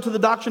 let's just go to the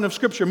doctrine of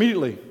Scripture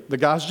immediately. The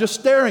guy's just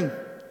staring.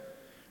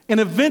 And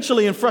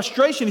eventually, in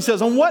frustration, he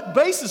says, on what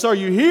basis are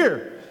you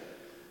here?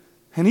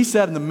 And he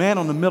said, and the man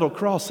on the middle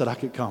cross said I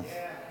could come.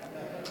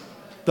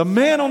 The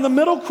man on the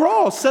middle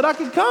cross said I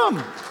could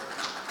come.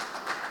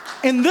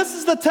 And this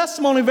is the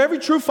testimony of every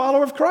true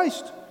follower of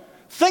Christ.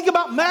 Think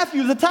about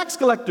Matthew, the tax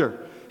collector.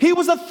 He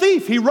was a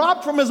thief. He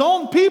robbed from his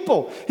own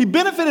people. He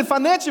benefited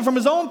financially from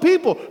his own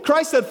people.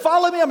 Christ said,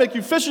 follow me, I'll make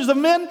you fishers of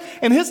men.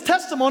 And his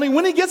testimony,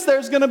 when he gets there,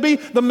 is going to be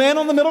the man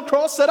on the middle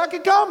cross said I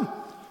could come.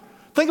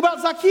 Think about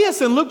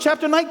Zacchaeus in Luke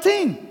chapter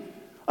 19.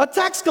 A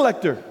tax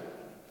collector.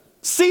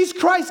 Sees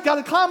Christ, got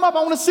to climb up.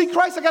 I want to see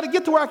Christ. I got to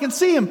get to where I can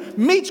see him.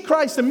 Meets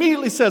Christ,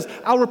 immediately says,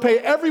 I'll repay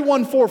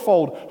everyone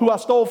fourfold who I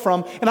stole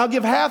from, and I'll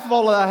give half of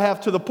all that I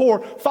have to the poor.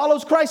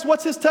 Follows Christ.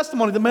 What's his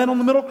testimony? The man on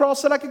the middle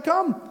cross said I could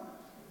come.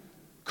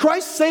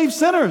 Christ saves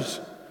sinners.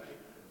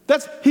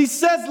 He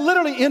says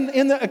literally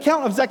in the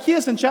account of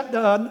Zacchaeus in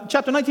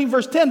chapter 19,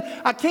 verse 10,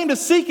 I came to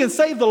seek and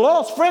save the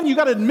lost. Friend, you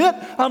got to admit,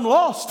 I'm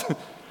lost.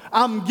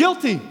 I'm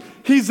guilty.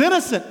 He's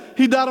innocent.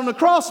 He died on the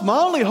cross. My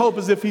only hope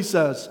is if he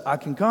says, I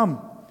can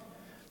come.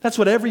 That's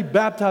what every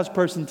baptized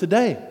person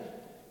today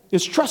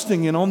is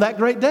trusting in on that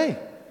great day.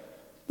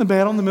 The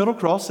man on the middle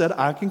cross said,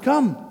 I can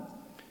come.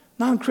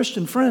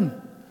 Non-Christian friend,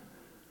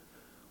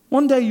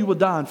 one day you will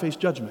die and face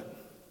judgment.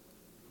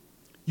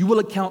 You will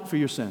account for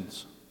your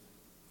sins.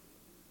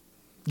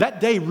 That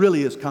day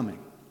really is coming.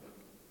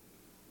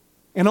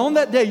 And on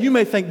that day, you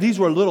may think these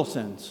were little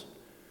sins.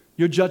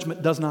 Your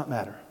judgment does not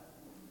matter.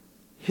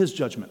 His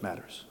judgment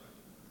matters.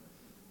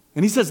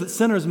 And he says that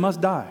sinners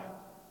must die.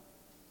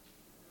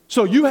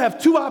 So you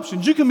have two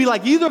options. You can be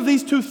like either of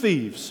these two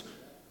thieves.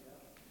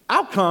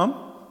 I'll come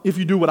if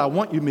you do what I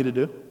want me to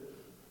do,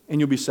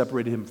 and you'll be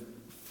separated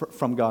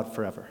from God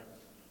forever.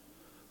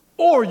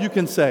 Or you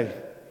can say,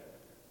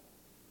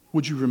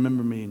 would you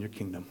remember me in your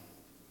kingdom?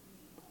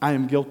 I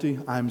am guilty.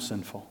 I am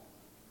sinful.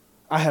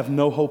 I have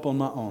no hope on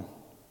my own.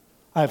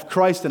 I have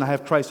Christ and I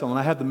have Christ alone.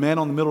 I have the man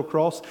on the middle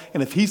cross,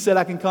 and if he said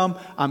I can come,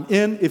 I'm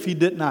in. If he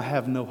didn't, I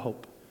have no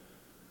hope.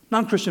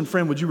 Non-Christian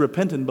friend, would you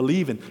repent and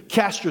believe and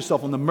cast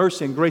yourself on the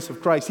mercy and grace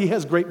of Christ? He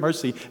has great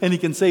mercy, and he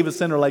can save a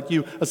sinner like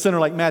you, a sinner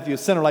like Matthew, a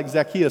sinner like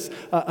Zacchaeus,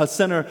 a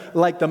sinner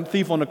like the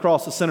thief on the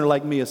cross, a sinner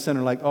like me, a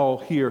sinner like all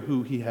here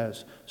who he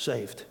has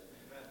saved.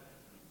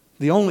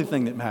 The only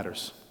thing that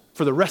matters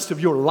for the rest of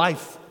your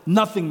life,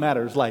 nothing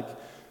matters like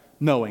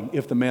knowing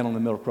if the man on the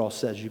middle cross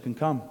says you can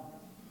come.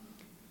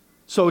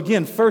 So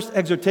again, first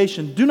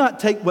exhortation, do not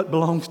take what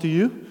belongs to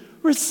you.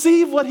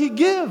 Receive what he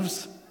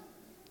gives.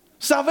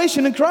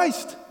 Salvation in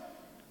Christ.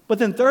 But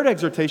then third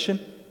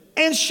exhortation,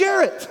 and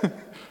share it.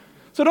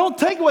 So don't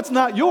take what's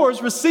not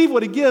yours, receive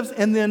what he gives,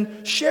 and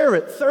then share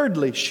it.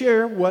 Thirdly,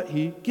 share what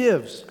he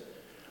gives.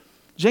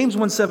 James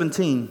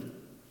 1:17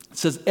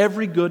 says,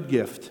 every good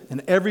gift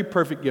and every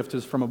perfect gift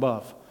is from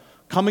above,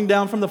 coming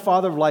down from the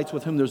Father of lights,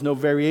 with whom there's no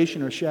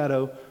variation or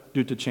shadow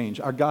due to change.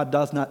 Our God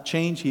does not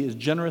change. He is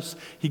generous.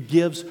 He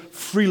gives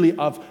freely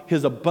of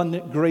his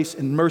abundant grace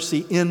and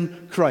mercy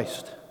in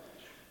Christ.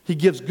 He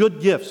gives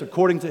good gifts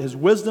according to his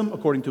wisdom,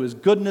 according to his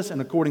goodness,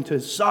 and according to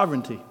his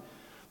sovereignty.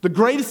 The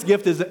greatest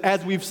gift is,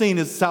 as we've seen,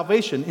 is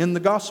salvation in the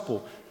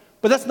gospel.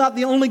 But that's not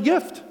the only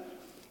gift.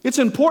 It's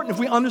important, if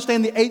we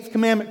understand the 8th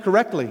commandment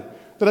correctly,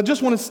 that I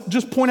just want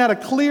to point out a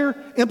clear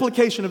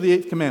implication of the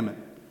 8th commandment.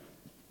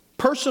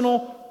 Personal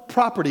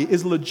property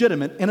is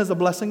legitimate and is a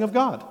blessing of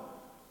God.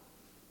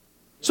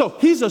 So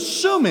he's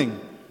assuming,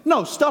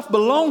 no, stuff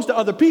belongs to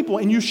other people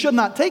and you should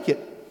not take it,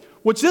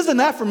 which is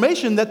an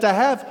affirmation that to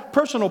have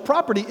personal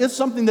property is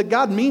something that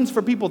God means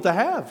for people to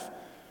have.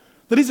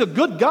 That he's a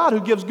good God who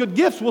gives good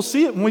gifts. We'll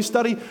see it when we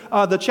study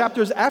the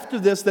chapters after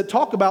this that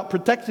talk about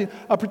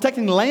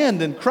protecting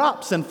land and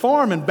crops and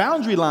farm and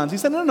boundary lines. He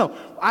said, no.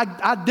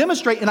 I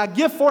demonstrate and I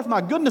give forth my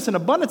goodness in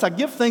abundance. I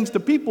give things to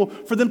people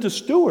for them to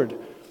steward.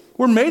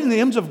 We're made in the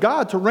image of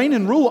God to reign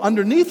and rule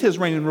underneath his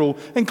reign and rule,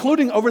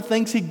 including over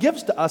things he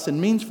gives to us and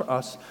means for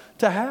us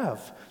to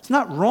have. It's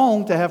not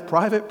wrong to have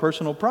private,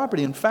 personal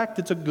property. In fact,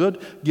 it's a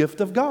good gift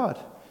of God.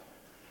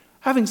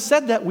 Having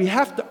said that, we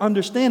have to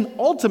understand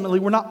ultimately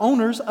we're not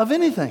owners of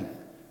anything.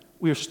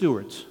 We are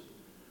stewards.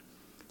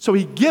 So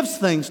he gives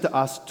things to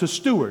us to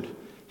steward.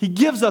 He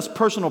gives us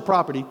personal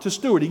property to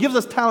steward. He gives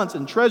us talents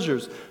and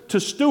treasures to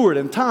steward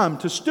and time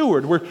to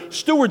steward. We're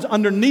stewards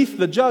underneath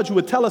the judge who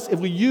would tell us if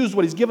we use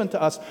what he's given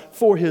to us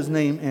for his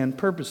name and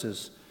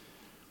purposes.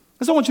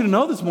 And so I want you to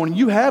know this morning,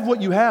 you have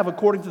what you have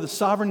according to the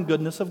sovereign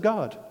goodness of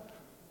God.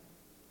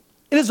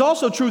 It is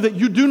also true that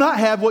you do not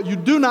have what you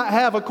do not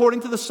have according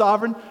to the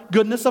sovereign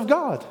goodness of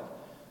God.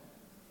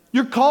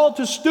 You're called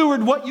to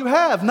steward what you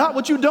have, not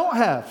what you don't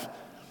have.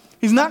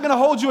 He's not going to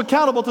hold you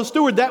accountable to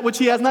steward that which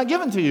he has not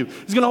given to you.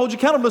 He's going to hold you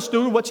accountable to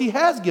steward what he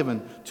has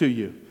given to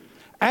you.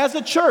 As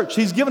a church,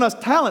 he's given us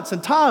talents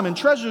and time and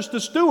treasures to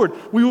steward.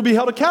 We will be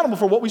held accountable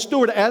for what we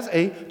steward as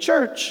a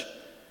church.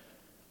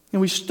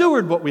 And we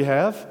steward what we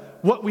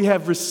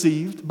have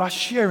received by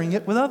sharing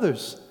it with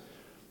others.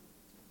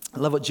 I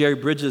love what Jerry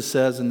Bridges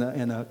says in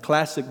a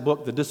classic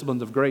book, The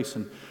Disciplines of Grace.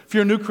 And if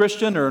you're a new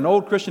Christian or an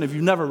old Christian, if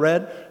you've never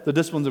read The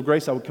Disciplines of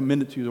Grace, I would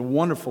commend it to you. It's a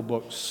wonderful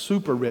book,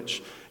 super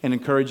rich and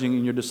encouraging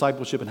in your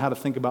discipleship and how to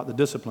think about the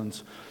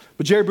disciplines.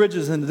 But Jerry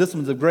Bridges in The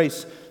Disciplines of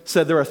Grace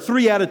said there are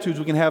 3 attitudes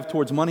we can have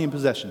towards money and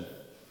possession.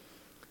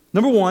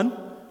 Number 1,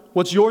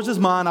 what's yours is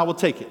mine, I will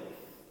take it.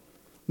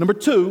 Number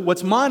 2,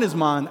 what's mine is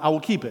mine, I will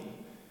keep it.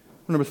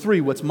 Number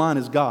 3, what's mine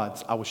is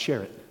God's, I will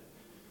share it.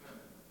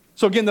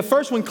 So again, the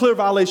first one, clear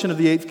violation of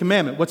the 8th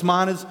commandment.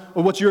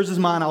 What's yours is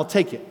mine, I'll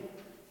take it.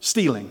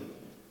 Stealing.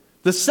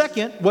 The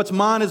second, what's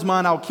mine is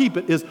mine, I'll keep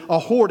it, is a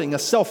hoarding, a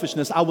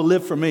selfishness, I will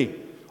live for me.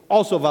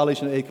 Also a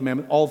violation of the 8th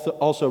commandment,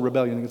 also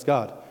rebellion against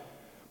God.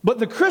 But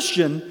the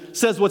Christian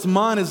says what's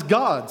mine is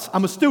God's.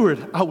 I'm a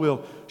steward, I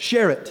will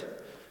share it.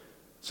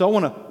 So I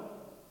want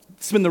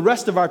to spend the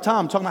rest of our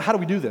time talking about how do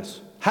we do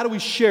this? How do we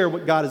share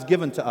what God has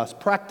given to us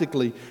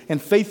practically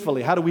and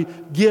faithfully? How do we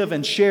give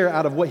and share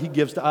out of what he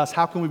gives to us?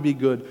 How can we be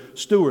good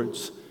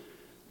stewards?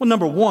 Well,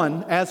 number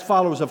 1, as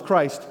followers of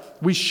Christ,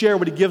 we share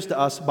what he gives to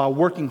us by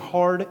working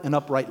hard and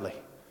uprightly.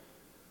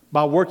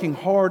 By working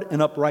hard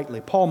and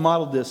uprightly. Paul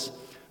modeled this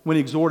when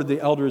he exhorted the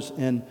elders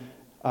in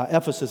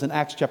Ephesus in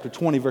Acts chapter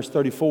 20, verse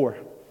 34.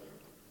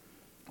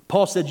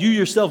 Paul said, "You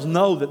yourselves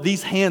know that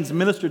these hands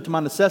ministered to my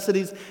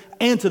necessities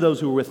and to those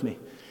who were with me.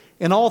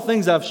 In all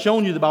things I've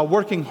shown you that by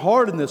working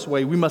hard in this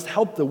way, we must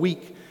help the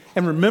weak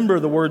and remember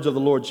the words of the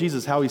Lord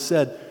Jesus, how he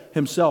said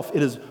himself,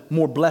 it is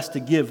more blessed to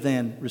give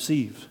than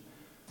receive."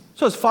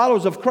 So as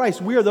followers of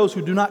Christ, we are those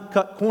who do not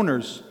cut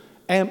corners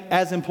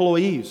as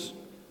employees,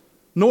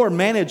 nor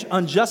manage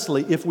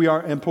unjustly if we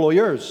are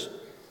employers.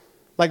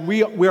 Like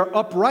we are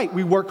upright.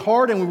 We work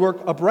hard and we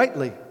work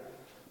uprightly.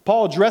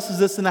 Paul addresses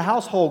this in the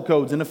household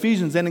codes in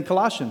Ephesians and in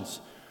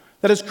Colossians.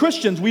 That as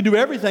Christians, we do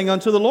everything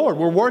unto the Lord.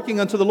 We're working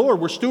unto the Lord.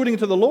 We're stewarding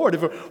to the Lord.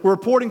 If we're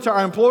reporting to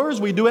our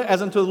employers, we do it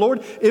as unto the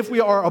Lord. If we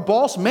are a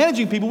boss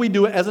managing people, we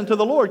do it as unto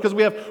the Lord because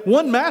we have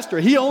one master.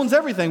 He owns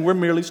everything. We're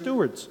merely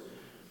stewards.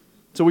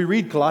 So we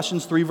read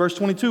Colossians 3, verse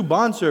 22,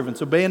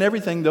 "Bondservants, obey in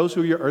everything those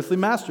who are your earthly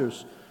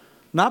masters,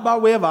 not by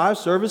way of eye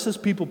service as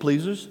people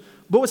pleasers,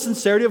 but with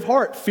sincerity of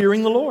heart,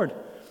 fearing the Lord.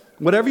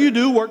 Whatever you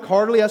do, work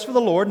heartily as for the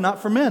Lord, not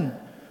for men,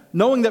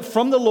 knowing that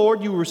from the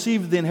Lord you will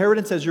receive the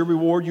inheritance as your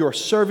reward. You are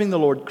serving the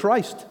Lord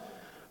Christ.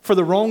 For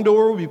the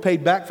wrongdoer will be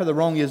paid back for the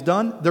wrong he has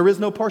done. There is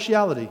no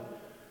partiality.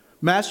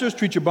 Masters,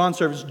 treat your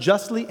bondservants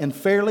justly and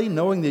fairly,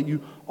 knowing that you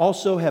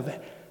also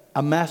have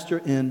a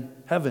master in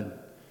heaven."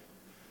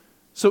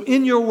 So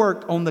in your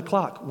work on the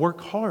clock,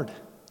 work hard.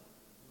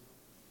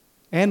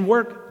 And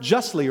work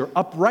justly or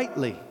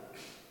uprightly.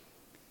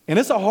 And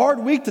it's a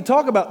hard week to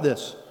talk about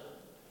this.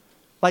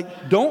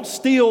 Like, don't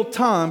steal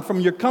time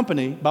from your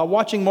company by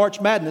watching March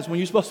Madness when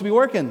you're supposed to be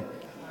working.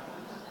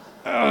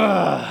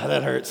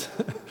 That hurts.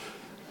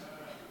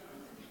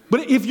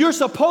 But if you're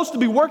supposed to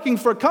be working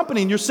for a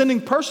company and you're sending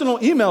personal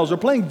emails or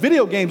playing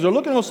video games or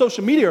looking on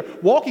social media or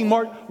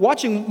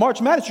watching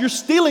March Madness, you're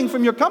stealing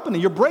from your company.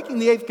 You're breaking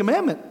the 8th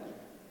commandment.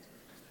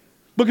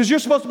 Because you're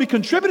supposed to be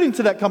contributing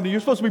to that company.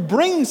 You're supposed to be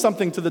bringing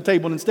something to the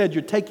table, and instead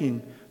you're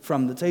taking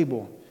from the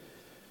table.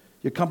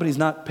 Your company's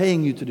not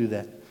paying you to do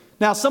that.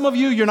 Now, some of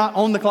you, you're not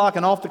on the clock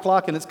and off the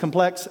clock, and it's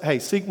complex. Hey,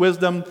 seek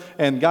wisdom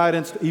and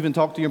guidance. Even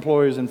talk to your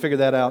employers and figure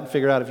that out and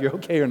figure out if you're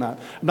okay or not.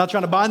 I'm not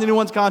trying to bind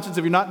anyone's conscience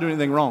if you're not doing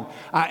anything wrong.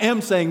 I am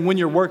saying when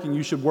you're working,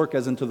 you should work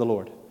as unto the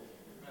Lord.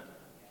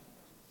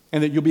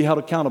 And that you'll be held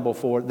accountable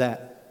for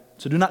that.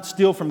 So do not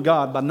steal from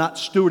God by not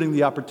stewarding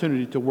the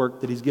opportunity to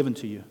work that He's given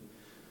to you.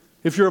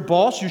 If you're a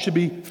boss, you should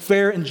be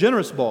fair and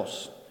generous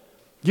boss.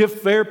 Give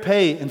fair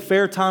pay and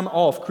fair time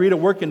off. Create a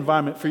work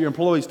environment for your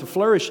employees to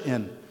flourish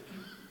in.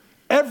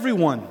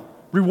 Everyone,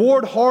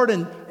 reward hard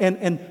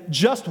and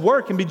just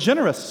work and be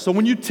generous. So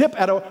when you tip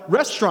at a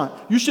restaurant,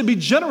 you should be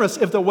generous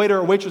if the waiter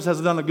or waitress has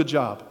done a good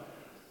job.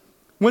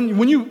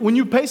 When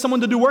you pay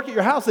someone to do work at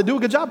your house, they do a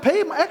good job,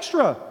 pay them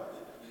extra.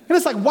 And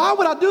it's like, why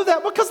would I do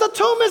that? Because the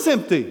tomb is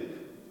empty.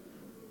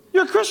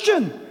 You're a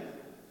Christian.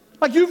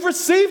 Like you've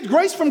received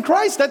grace from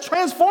Christ that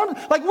transformed.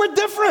 Like we're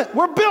different.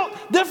 We're built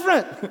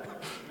different.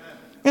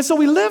 And so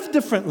we live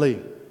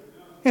differently.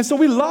 And so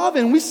we love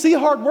and we see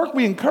hard work.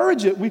 We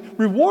encourage it. We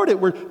reward it.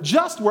 We're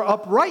just. We're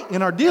upright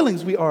in our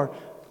dealings. We are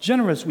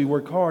generous. We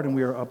work hard and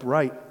we are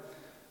upright.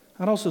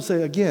 I'd also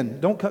say, again,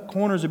 don't cut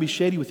corners or be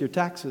shady with your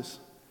taxes.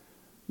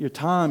 Your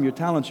time, your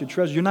talents, your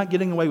treasure. You're not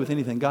getting away with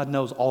anything. God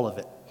knows all of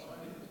it.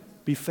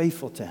 Be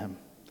faithful to Him.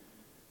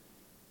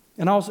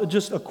 And also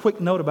just a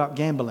quick note about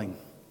gambling.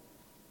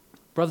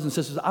 Brothers and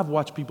sisters, I've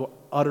watched people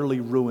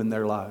utterly ruin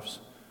their lives.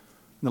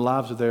 And the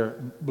lives of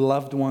their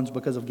loved ones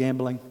because of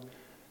gambling.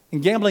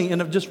 And gambling,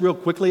 and just real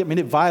quickly,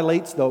 it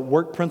violates the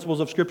work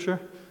principles of Scripture,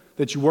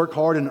 that you work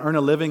hard and earn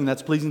a living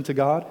that's pleasing to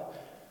God.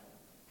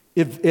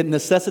 It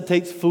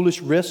necessitates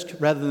foolish risk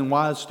rather than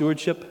wise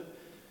stewardship.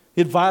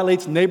 It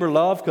violates neighbor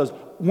love because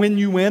when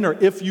you win or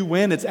if you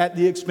win, it's at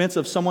the expense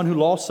of someone who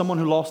lost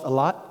a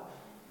lot.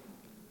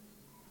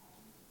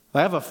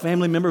 I have a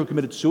family member who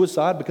committed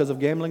suicide because of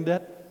gambling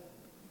debt.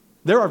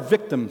 There are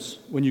victims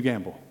when you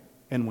gamble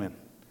and win.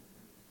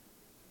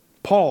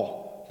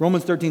 Paul,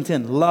 Romans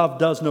 13:10, love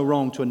does no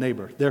wrong to a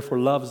neighbor. Therefore,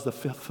 love is the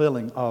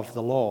fulfilling of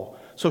the law.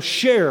 So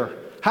share.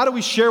 How do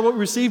we share what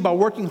we receive? By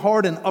working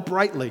hard and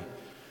uprightly.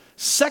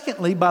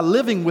 Secondly, by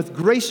living with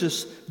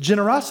gracious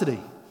generosity.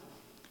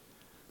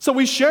 So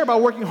we share by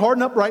working hard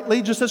and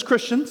uprightly, just as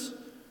Christians.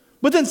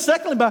 But then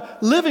secondly, by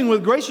living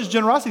with gracious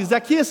generosity.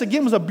 Zacchaeus,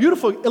 again, was a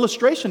beautiful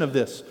illustration of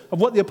this, of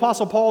what the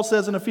Apostle Paul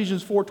says in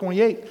Ephesians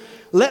 4:28.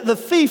 Let the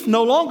thief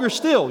no longer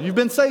steal. You've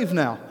been saved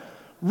now.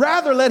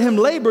 Rather, let him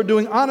labor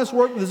doing honest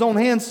work with his own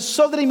hands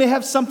so that he may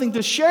have something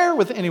to share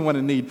with anyone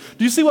in need.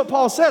 Do you see what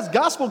Paul says?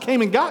 Gospel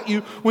came and got you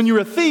when you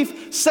were a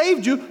thief,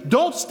 saved you.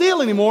 Don't steal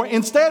anymore.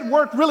 Instead,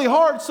 work really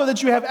hard so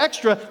that you have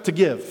extra to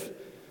give.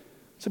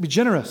 So be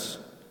generous.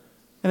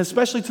 And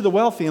especially to the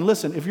wealthy. And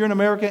listen, if you're in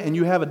America and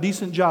you have a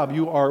decent job,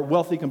 you are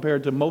wealthy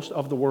compared to most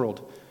of the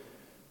world.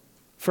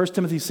 1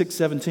 Timothy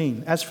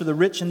 6:17. As for the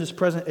rich in this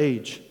present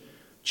age,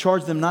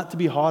 charge them not to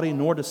be haughty,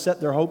 nor to set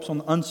their hopes on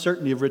the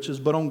uncertainty of riches,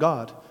 but on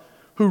God,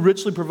 who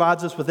richly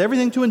provides us with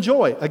everything to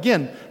enjoy.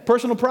 Again,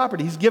 personal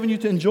property He's given you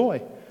to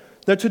enjoy.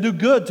 They're to do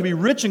good, to be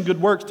rich in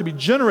good works, to be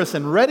generous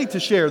and ready to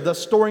share, thus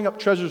storing up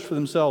treasures for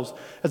themselves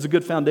as a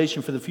good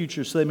foundation for the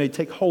future, so they may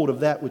take hold of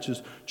that which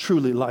is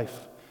truly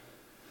life.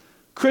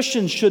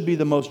 Christians should be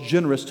the most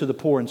generous to the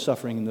poor and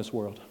suffering in this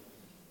world.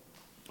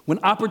 When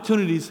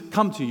opportunities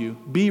come to you,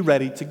 be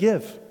ready to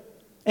give.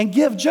 And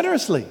give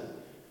generously.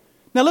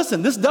 Now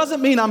listen, this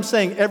doesn't mean I'm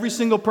saying every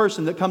single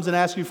person that comes and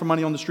asks you for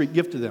money on the street,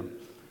 give to them.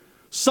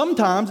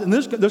 Sometimes, and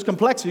there's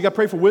complexity, you got to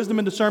pray for wisdom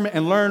and discernment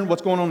and learn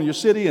what's going on in your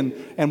city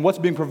and what's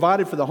being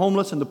provided for the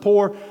homeless and the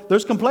poor.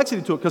 There's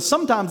complexity to it because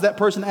sometimes that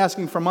person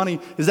asking for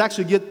money is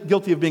actually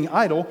guilty of being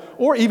idle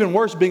or even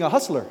worse, being a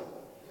hustler.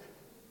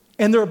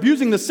 And they're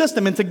abusing the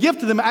system, and to give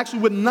to them actually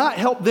would not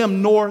help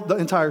them nor the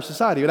entire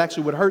society. It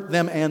actually would hurt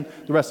them and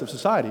the rest of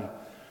society.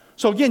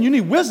 So again, you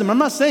need wisdom. I'm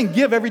not saying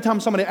give every time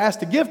somebody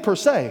asks to give per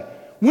se.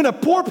 When a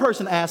poor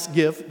person asks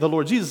give, the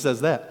Lord Jesus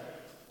says that.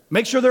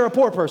 Make sure they're a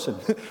poor person.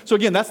 So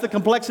again, that's the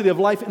complexity of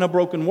life in a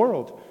broken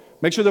world.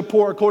 Make sure they're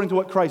poor according to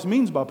what Christ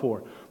means by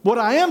poor. What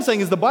I am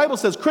saying is the Bible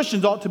says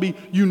Christians ought to be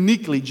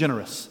uniquely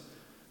generous,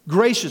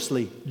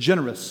 graciously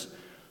generous.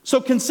 So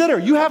consider,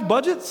 you have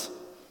budgets?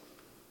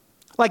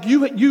 Like a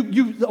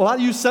lot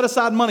of you set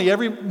aside money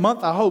every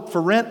month, I hope, for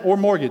rent or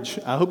mortgage.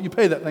 I hope you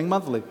pay that thing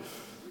monthly.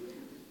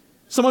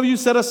 Some of you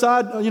set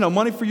aside,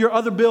 money for your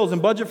other bills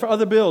and budget for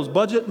other bills.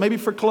 Budget maybe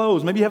for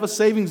clothes. Maybe you have a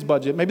savings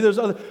budget. Maybe there's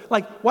other.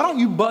 Why don't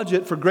you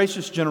budget for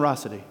gracious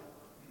generosity?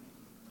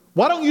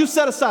 Why don't you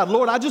set aside,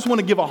 Lord, I just want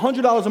to give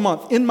 $100 a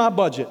month in my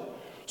budget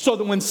so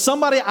that when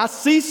I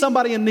see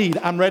somebody in need,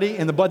 I'm ready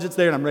and the budget's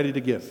there and I'm ready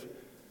to give.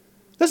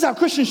 This is how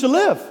Christians should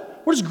live.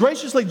 We're just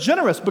graciously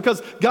generous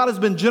because God has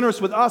been generous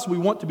with us. We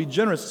want to be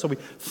generous, so we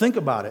think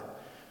about it.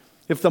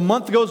 If the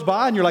month goes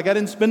by and you're like, I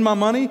didn't spend my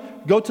money,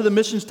 go to the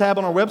missions tab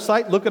on our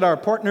website, look at our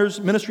partners,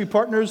 ministry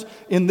partners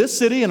in this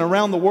city and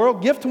around the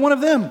world, give to one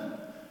of them.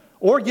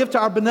 Or give to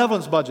our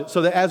benevolence budget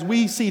so that as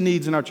we see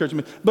needs in our church.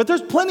 But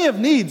there's plenty of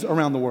needs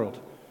around the world.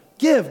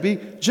 Give, be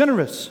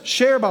generous,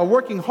 share by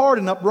working hard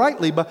and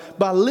uprightly,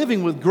 by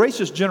living with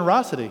gracious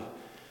generosity.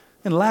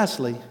 And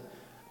lastly,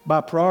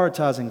 by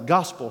prioritizing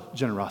gospel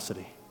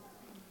generosity.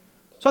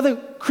 So I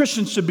think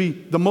Christians should be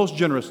the most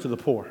generous to the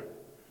poor.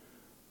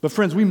 But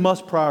friends, we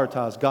must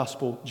prioritize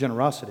gospel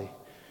generosity.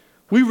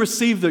 We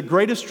receive the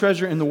greatest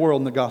treasure in the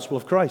world in the gospel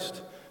of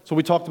Christ. So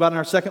we talked about in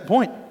our second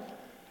point.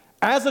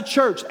 As a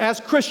church, as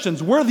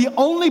Christians, we're the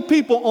only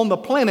people on the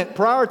planet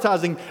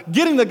prioritizing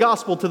getting the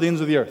gospel to the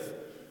ends of the earth.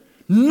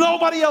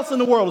 Nobody else in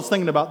the world is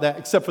thinking about that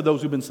except for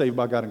those who've been saved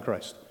by God in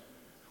Christ.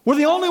 We're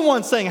the only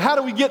ones saying, how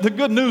do we get the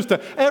good news to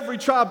every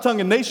tribe,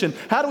 tongue, and nation?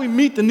 How do we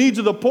meet the needs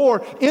of the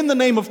poor in the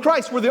name of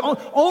Christ? We're the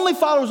only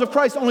followers of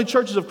Christ, only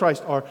churches of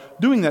Christ are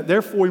doing that.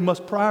 Therefore, we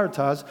must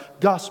prioritize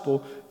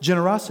gospel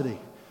generosity.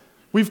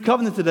 We've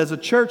covenanted as a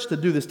church to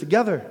do this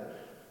together.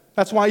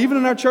 That's why even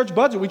in our church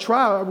budget,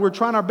 we're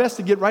trying our best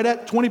to get right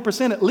at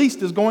 20% at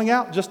least is going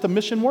out just to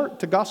mission work,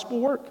 to gospel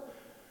work.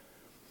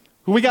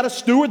 We got to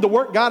steward the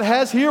work God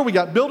has here. We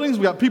got buildings,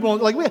 we got people,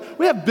 like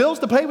we have bills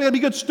to pay, we got to be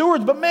good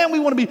stewards, but man, we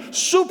want to be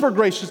super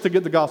gracious to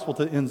get the gospel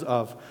to the ends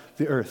of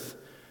the earth.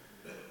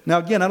 Now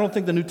again, I don't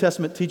think the New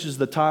Testament teaches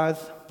the tithe,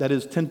 that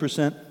is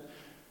 10%.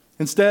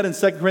 Instead, in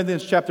 2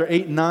 Corinthians chapter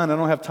 8 and 9, I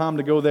don't have time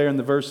to go there in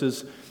the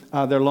verses,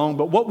 they're long,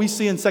 but what we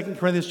see in 2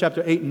 Corinthians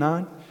chapter 8 and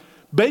 9,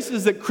 basically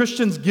is that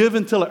Christians give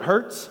until it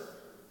hurts,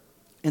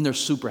 and they're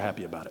super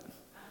happy about it.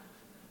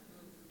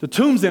 The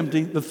tomb's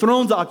empty, the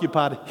throne's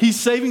occupied, he's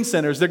saving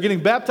sinners, they're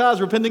getting baptized,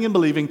 repenting and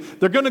believing,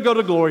 they're going to go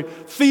to glory,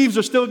 thieves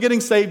are still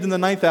getting saved in the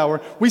 9th hour.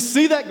 We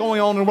see that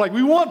going on, and we're like,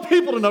 we want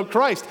people to know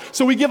Christ,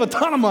 so we give a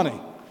ton of money,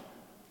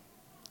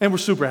 and we're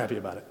super happy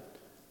about it.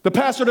 The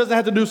pastor doesn't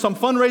have to do some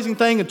fundraising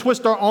thing and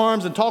twist our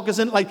arms and talk us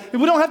in, like,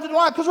 we don't have to do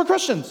that because we're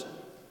Christians.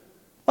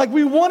 Like,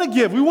 we want to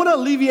give, we want to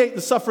alleviate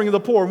the suffering of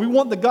the poor, and we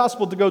want the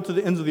gospel to go to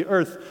the ends of the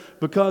earth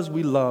because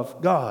we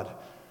love God.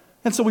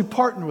 And so we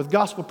partner with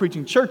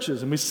gospel-preaching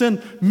churches, and we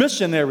send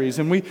missionaries,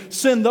 and we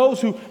send those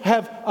who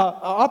have an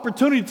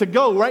opportunity to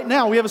go. Right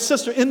now, we have a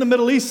sister in the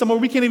Middle East, somewhere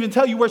we can't even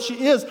tell you where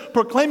she is,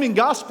 proclaiming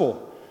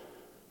gospel.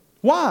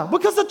 Why?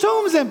 Because the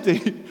tomb's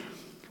empty.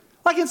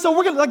 And so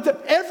we're going to,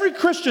 every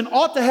Christian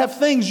ought to have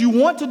things you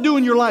want to do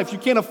in your life you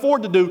can't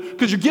afford to do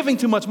because you're giving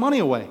too much money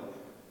away.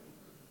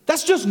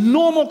 That's just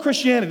normal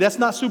Christianity. That's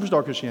not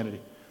superstar Christianity.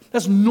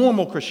 That's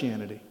normal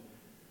Christianity.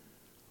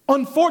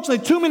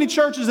 Unfortunately, too many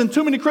churches and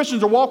too many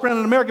Christians are walking around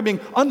in America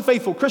being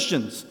unfaithful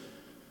Christians.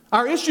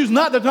 Our issue is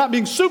not they're not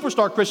being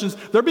superstar Christians.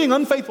 They're being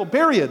unfaithful,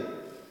 period.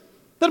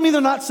 Doesn't mean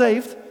they're not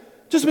saved.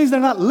 Just means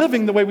they're not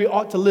living the way we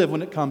ought to live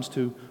when it comes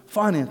to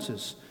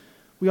finances.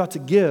 We ought to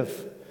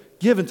give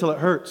until it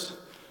hurts.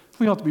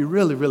 We ought to be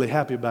really, really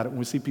happy about it when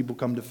we see people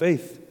come to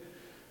faith.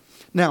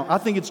 Now, I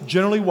think it's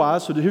generally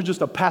wise, so here's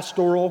just a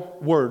pastoral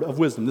word of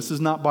wisdom. This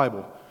is not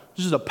Bible.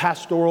 This is a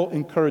pastoral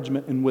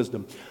encouragement and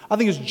wisdom. I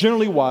think it's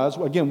generally wise,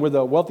 again, we're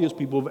the wealthiest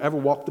people who've ever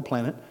walked the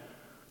planet,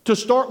 to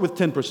start with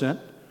 10%.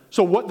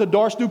 So what the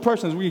Darsh New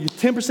person is, we give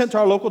 10% to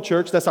our local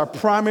church. That's our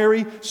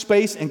primary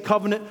space and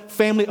covenant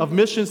family of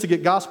missions to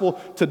get gospel,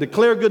 to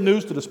declare good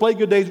news, to display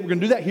good days. We're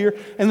going to do that here.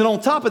 And then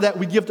on top of that,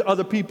 we give to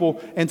other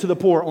people and to the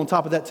poor on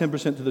top of that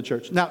 10% to the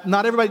church. Now,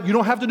 not everybody, you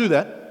don't have to do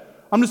that.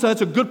 I'm just saying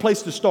it's a good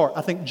place to start,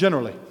 I think,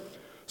 generally.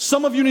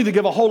 Some of you need to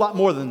give a whole lot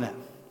more than that.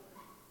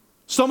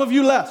 Some of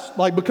you less,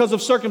 because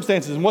of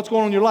circumstances and what's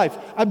going on in your life.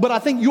 But I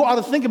think you ought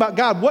to think about,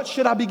 God, what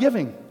should I be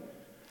giving?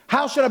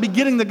 How should I be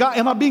getting the God?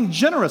 Am I being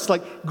generous,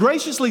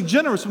 graciously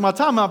generous with my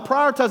time? Am I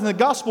prioritizing the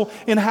gospel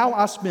in how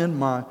I spend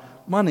my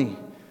money?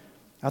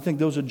 I think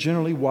those are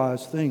generally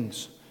wise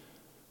things.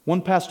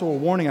 One pastoral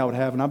warning I would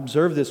have, and I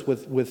observe this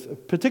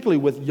particularly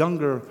with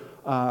younger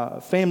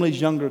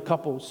families, younger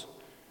couples.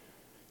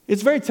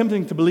 It's very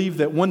tempting to believe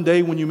that one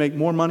day when you make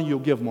more money, you'll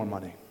give more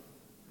money.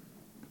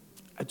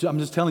 I'm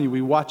just telling you,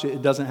 we watch it,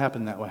 it doesn't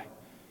happen that way.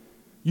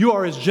 You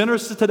are as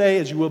generous today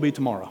as you will be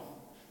tomorrow.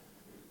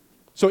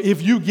 So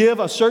if you give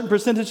a certain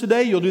percentage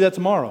today, you'll do that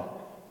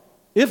tomorrow.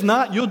 If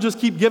not, you'll just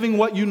keep giving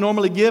what you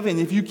normally give,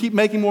 and if you keep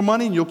making more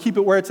money and you'll keep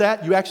it where it's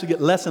at, you actually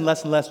get less and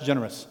less and less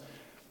generous.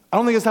 I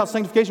don't think that's how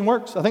sanctification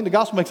works. I think the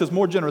gospel makes us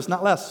more generous,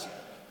 not less.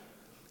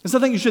 And so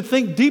I think you should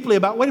think deeply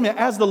about, wait a minute,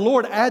 as the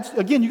Lord adds,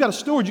 again, you got to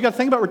steward, you got to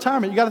think about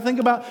retirement, you got to think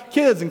about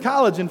kids and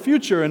college and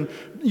future, and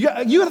you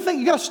got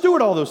to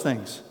steward all those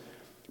things.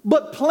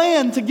 But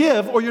plan to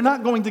give, or you're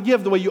not going to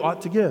give the way you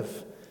ought to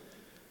give.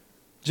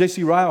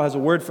 J.C. Ryle has a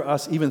word for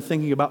us even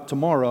thinking about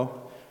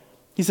tomorrow.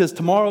 He says,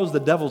 tomorrow's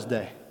the devil's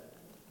day,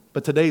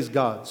 but today's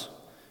God's.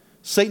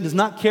 Satan does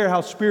not care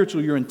how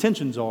spiritual your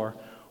intentions are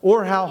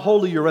or how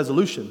holy your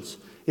resolutions,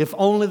 if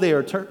only they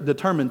are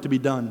determined to be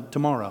done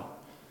tomorrow.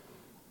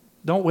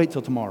 Don't wait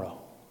till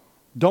tomorrow.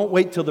 Don't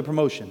wait till the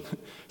promotion.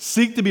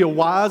 Seek to be a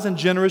wise and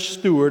generous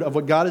steward of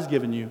what God has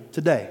given you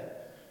today.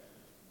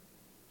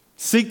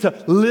 Seek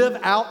to live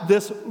out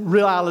this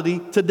reality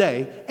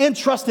today and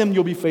trust Him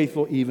you'll be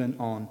faithful even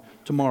on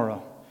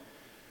tomorrow.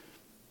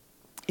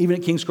 Even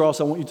at King's Cross,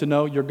 I want you to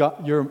know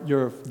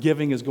your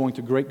giving is going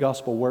to great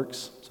gospel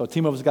works. So a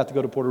team of us got to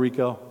go to Puerto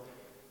Rico.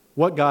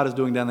 What God is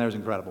doing down there is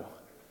incredible.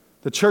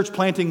 The church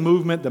planting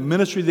movement, the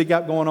ministry they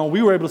got going on,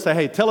 we were able to say,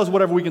 hey, tell us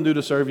whatever we can do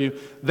to serve you.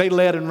 They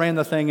led and ran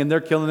the thing, and they're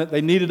killing it.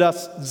 They needed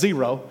us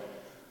zero.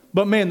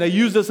 But man, they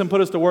used us and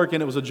put us to work,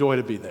 and it was a joy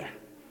to be there.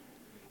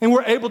 And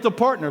we're able to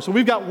partner. So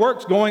we've got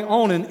works going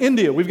on in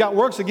India. We've got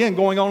works, again,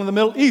 going on in the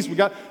Middle East. We've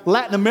got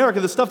Latin America.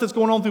 The stuff that's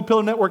going on through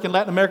Pillar Network in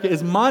Latin America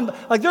is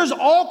like there's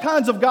all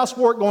kinds of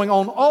gospel work going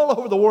on all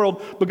over the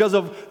world because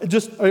of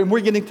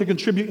we're getting to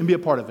contribute and be a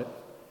part of it.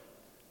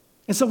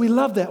 And so we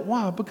love that.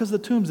 Why? Because the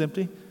tomb's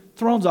empty,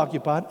 throne's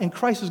occupied, and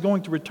Christ is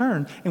going to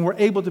return, and we're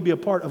able to be a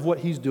part of what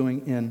He's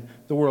doing in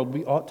the world.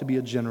 We ought to be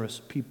a generous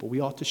people. We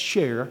ought to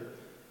share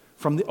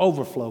from the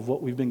overflow of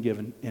what we've been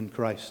given in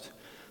Christ.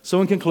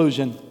 So in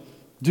conclusion,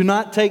 do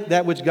not take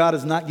that which God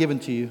has not given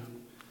to you.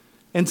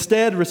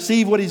 Instead,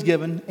 receive what He's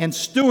given and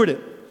steward it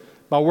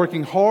by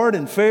working hard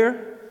and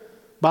fair,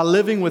 by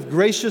living with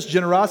gracious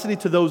generosity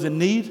to those in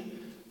need,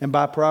 and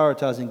by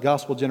prioritizing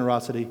gospel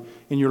generosity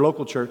in your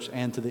local church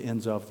and to the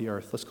ends of the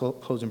earth. Let's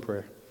close in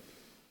prayer.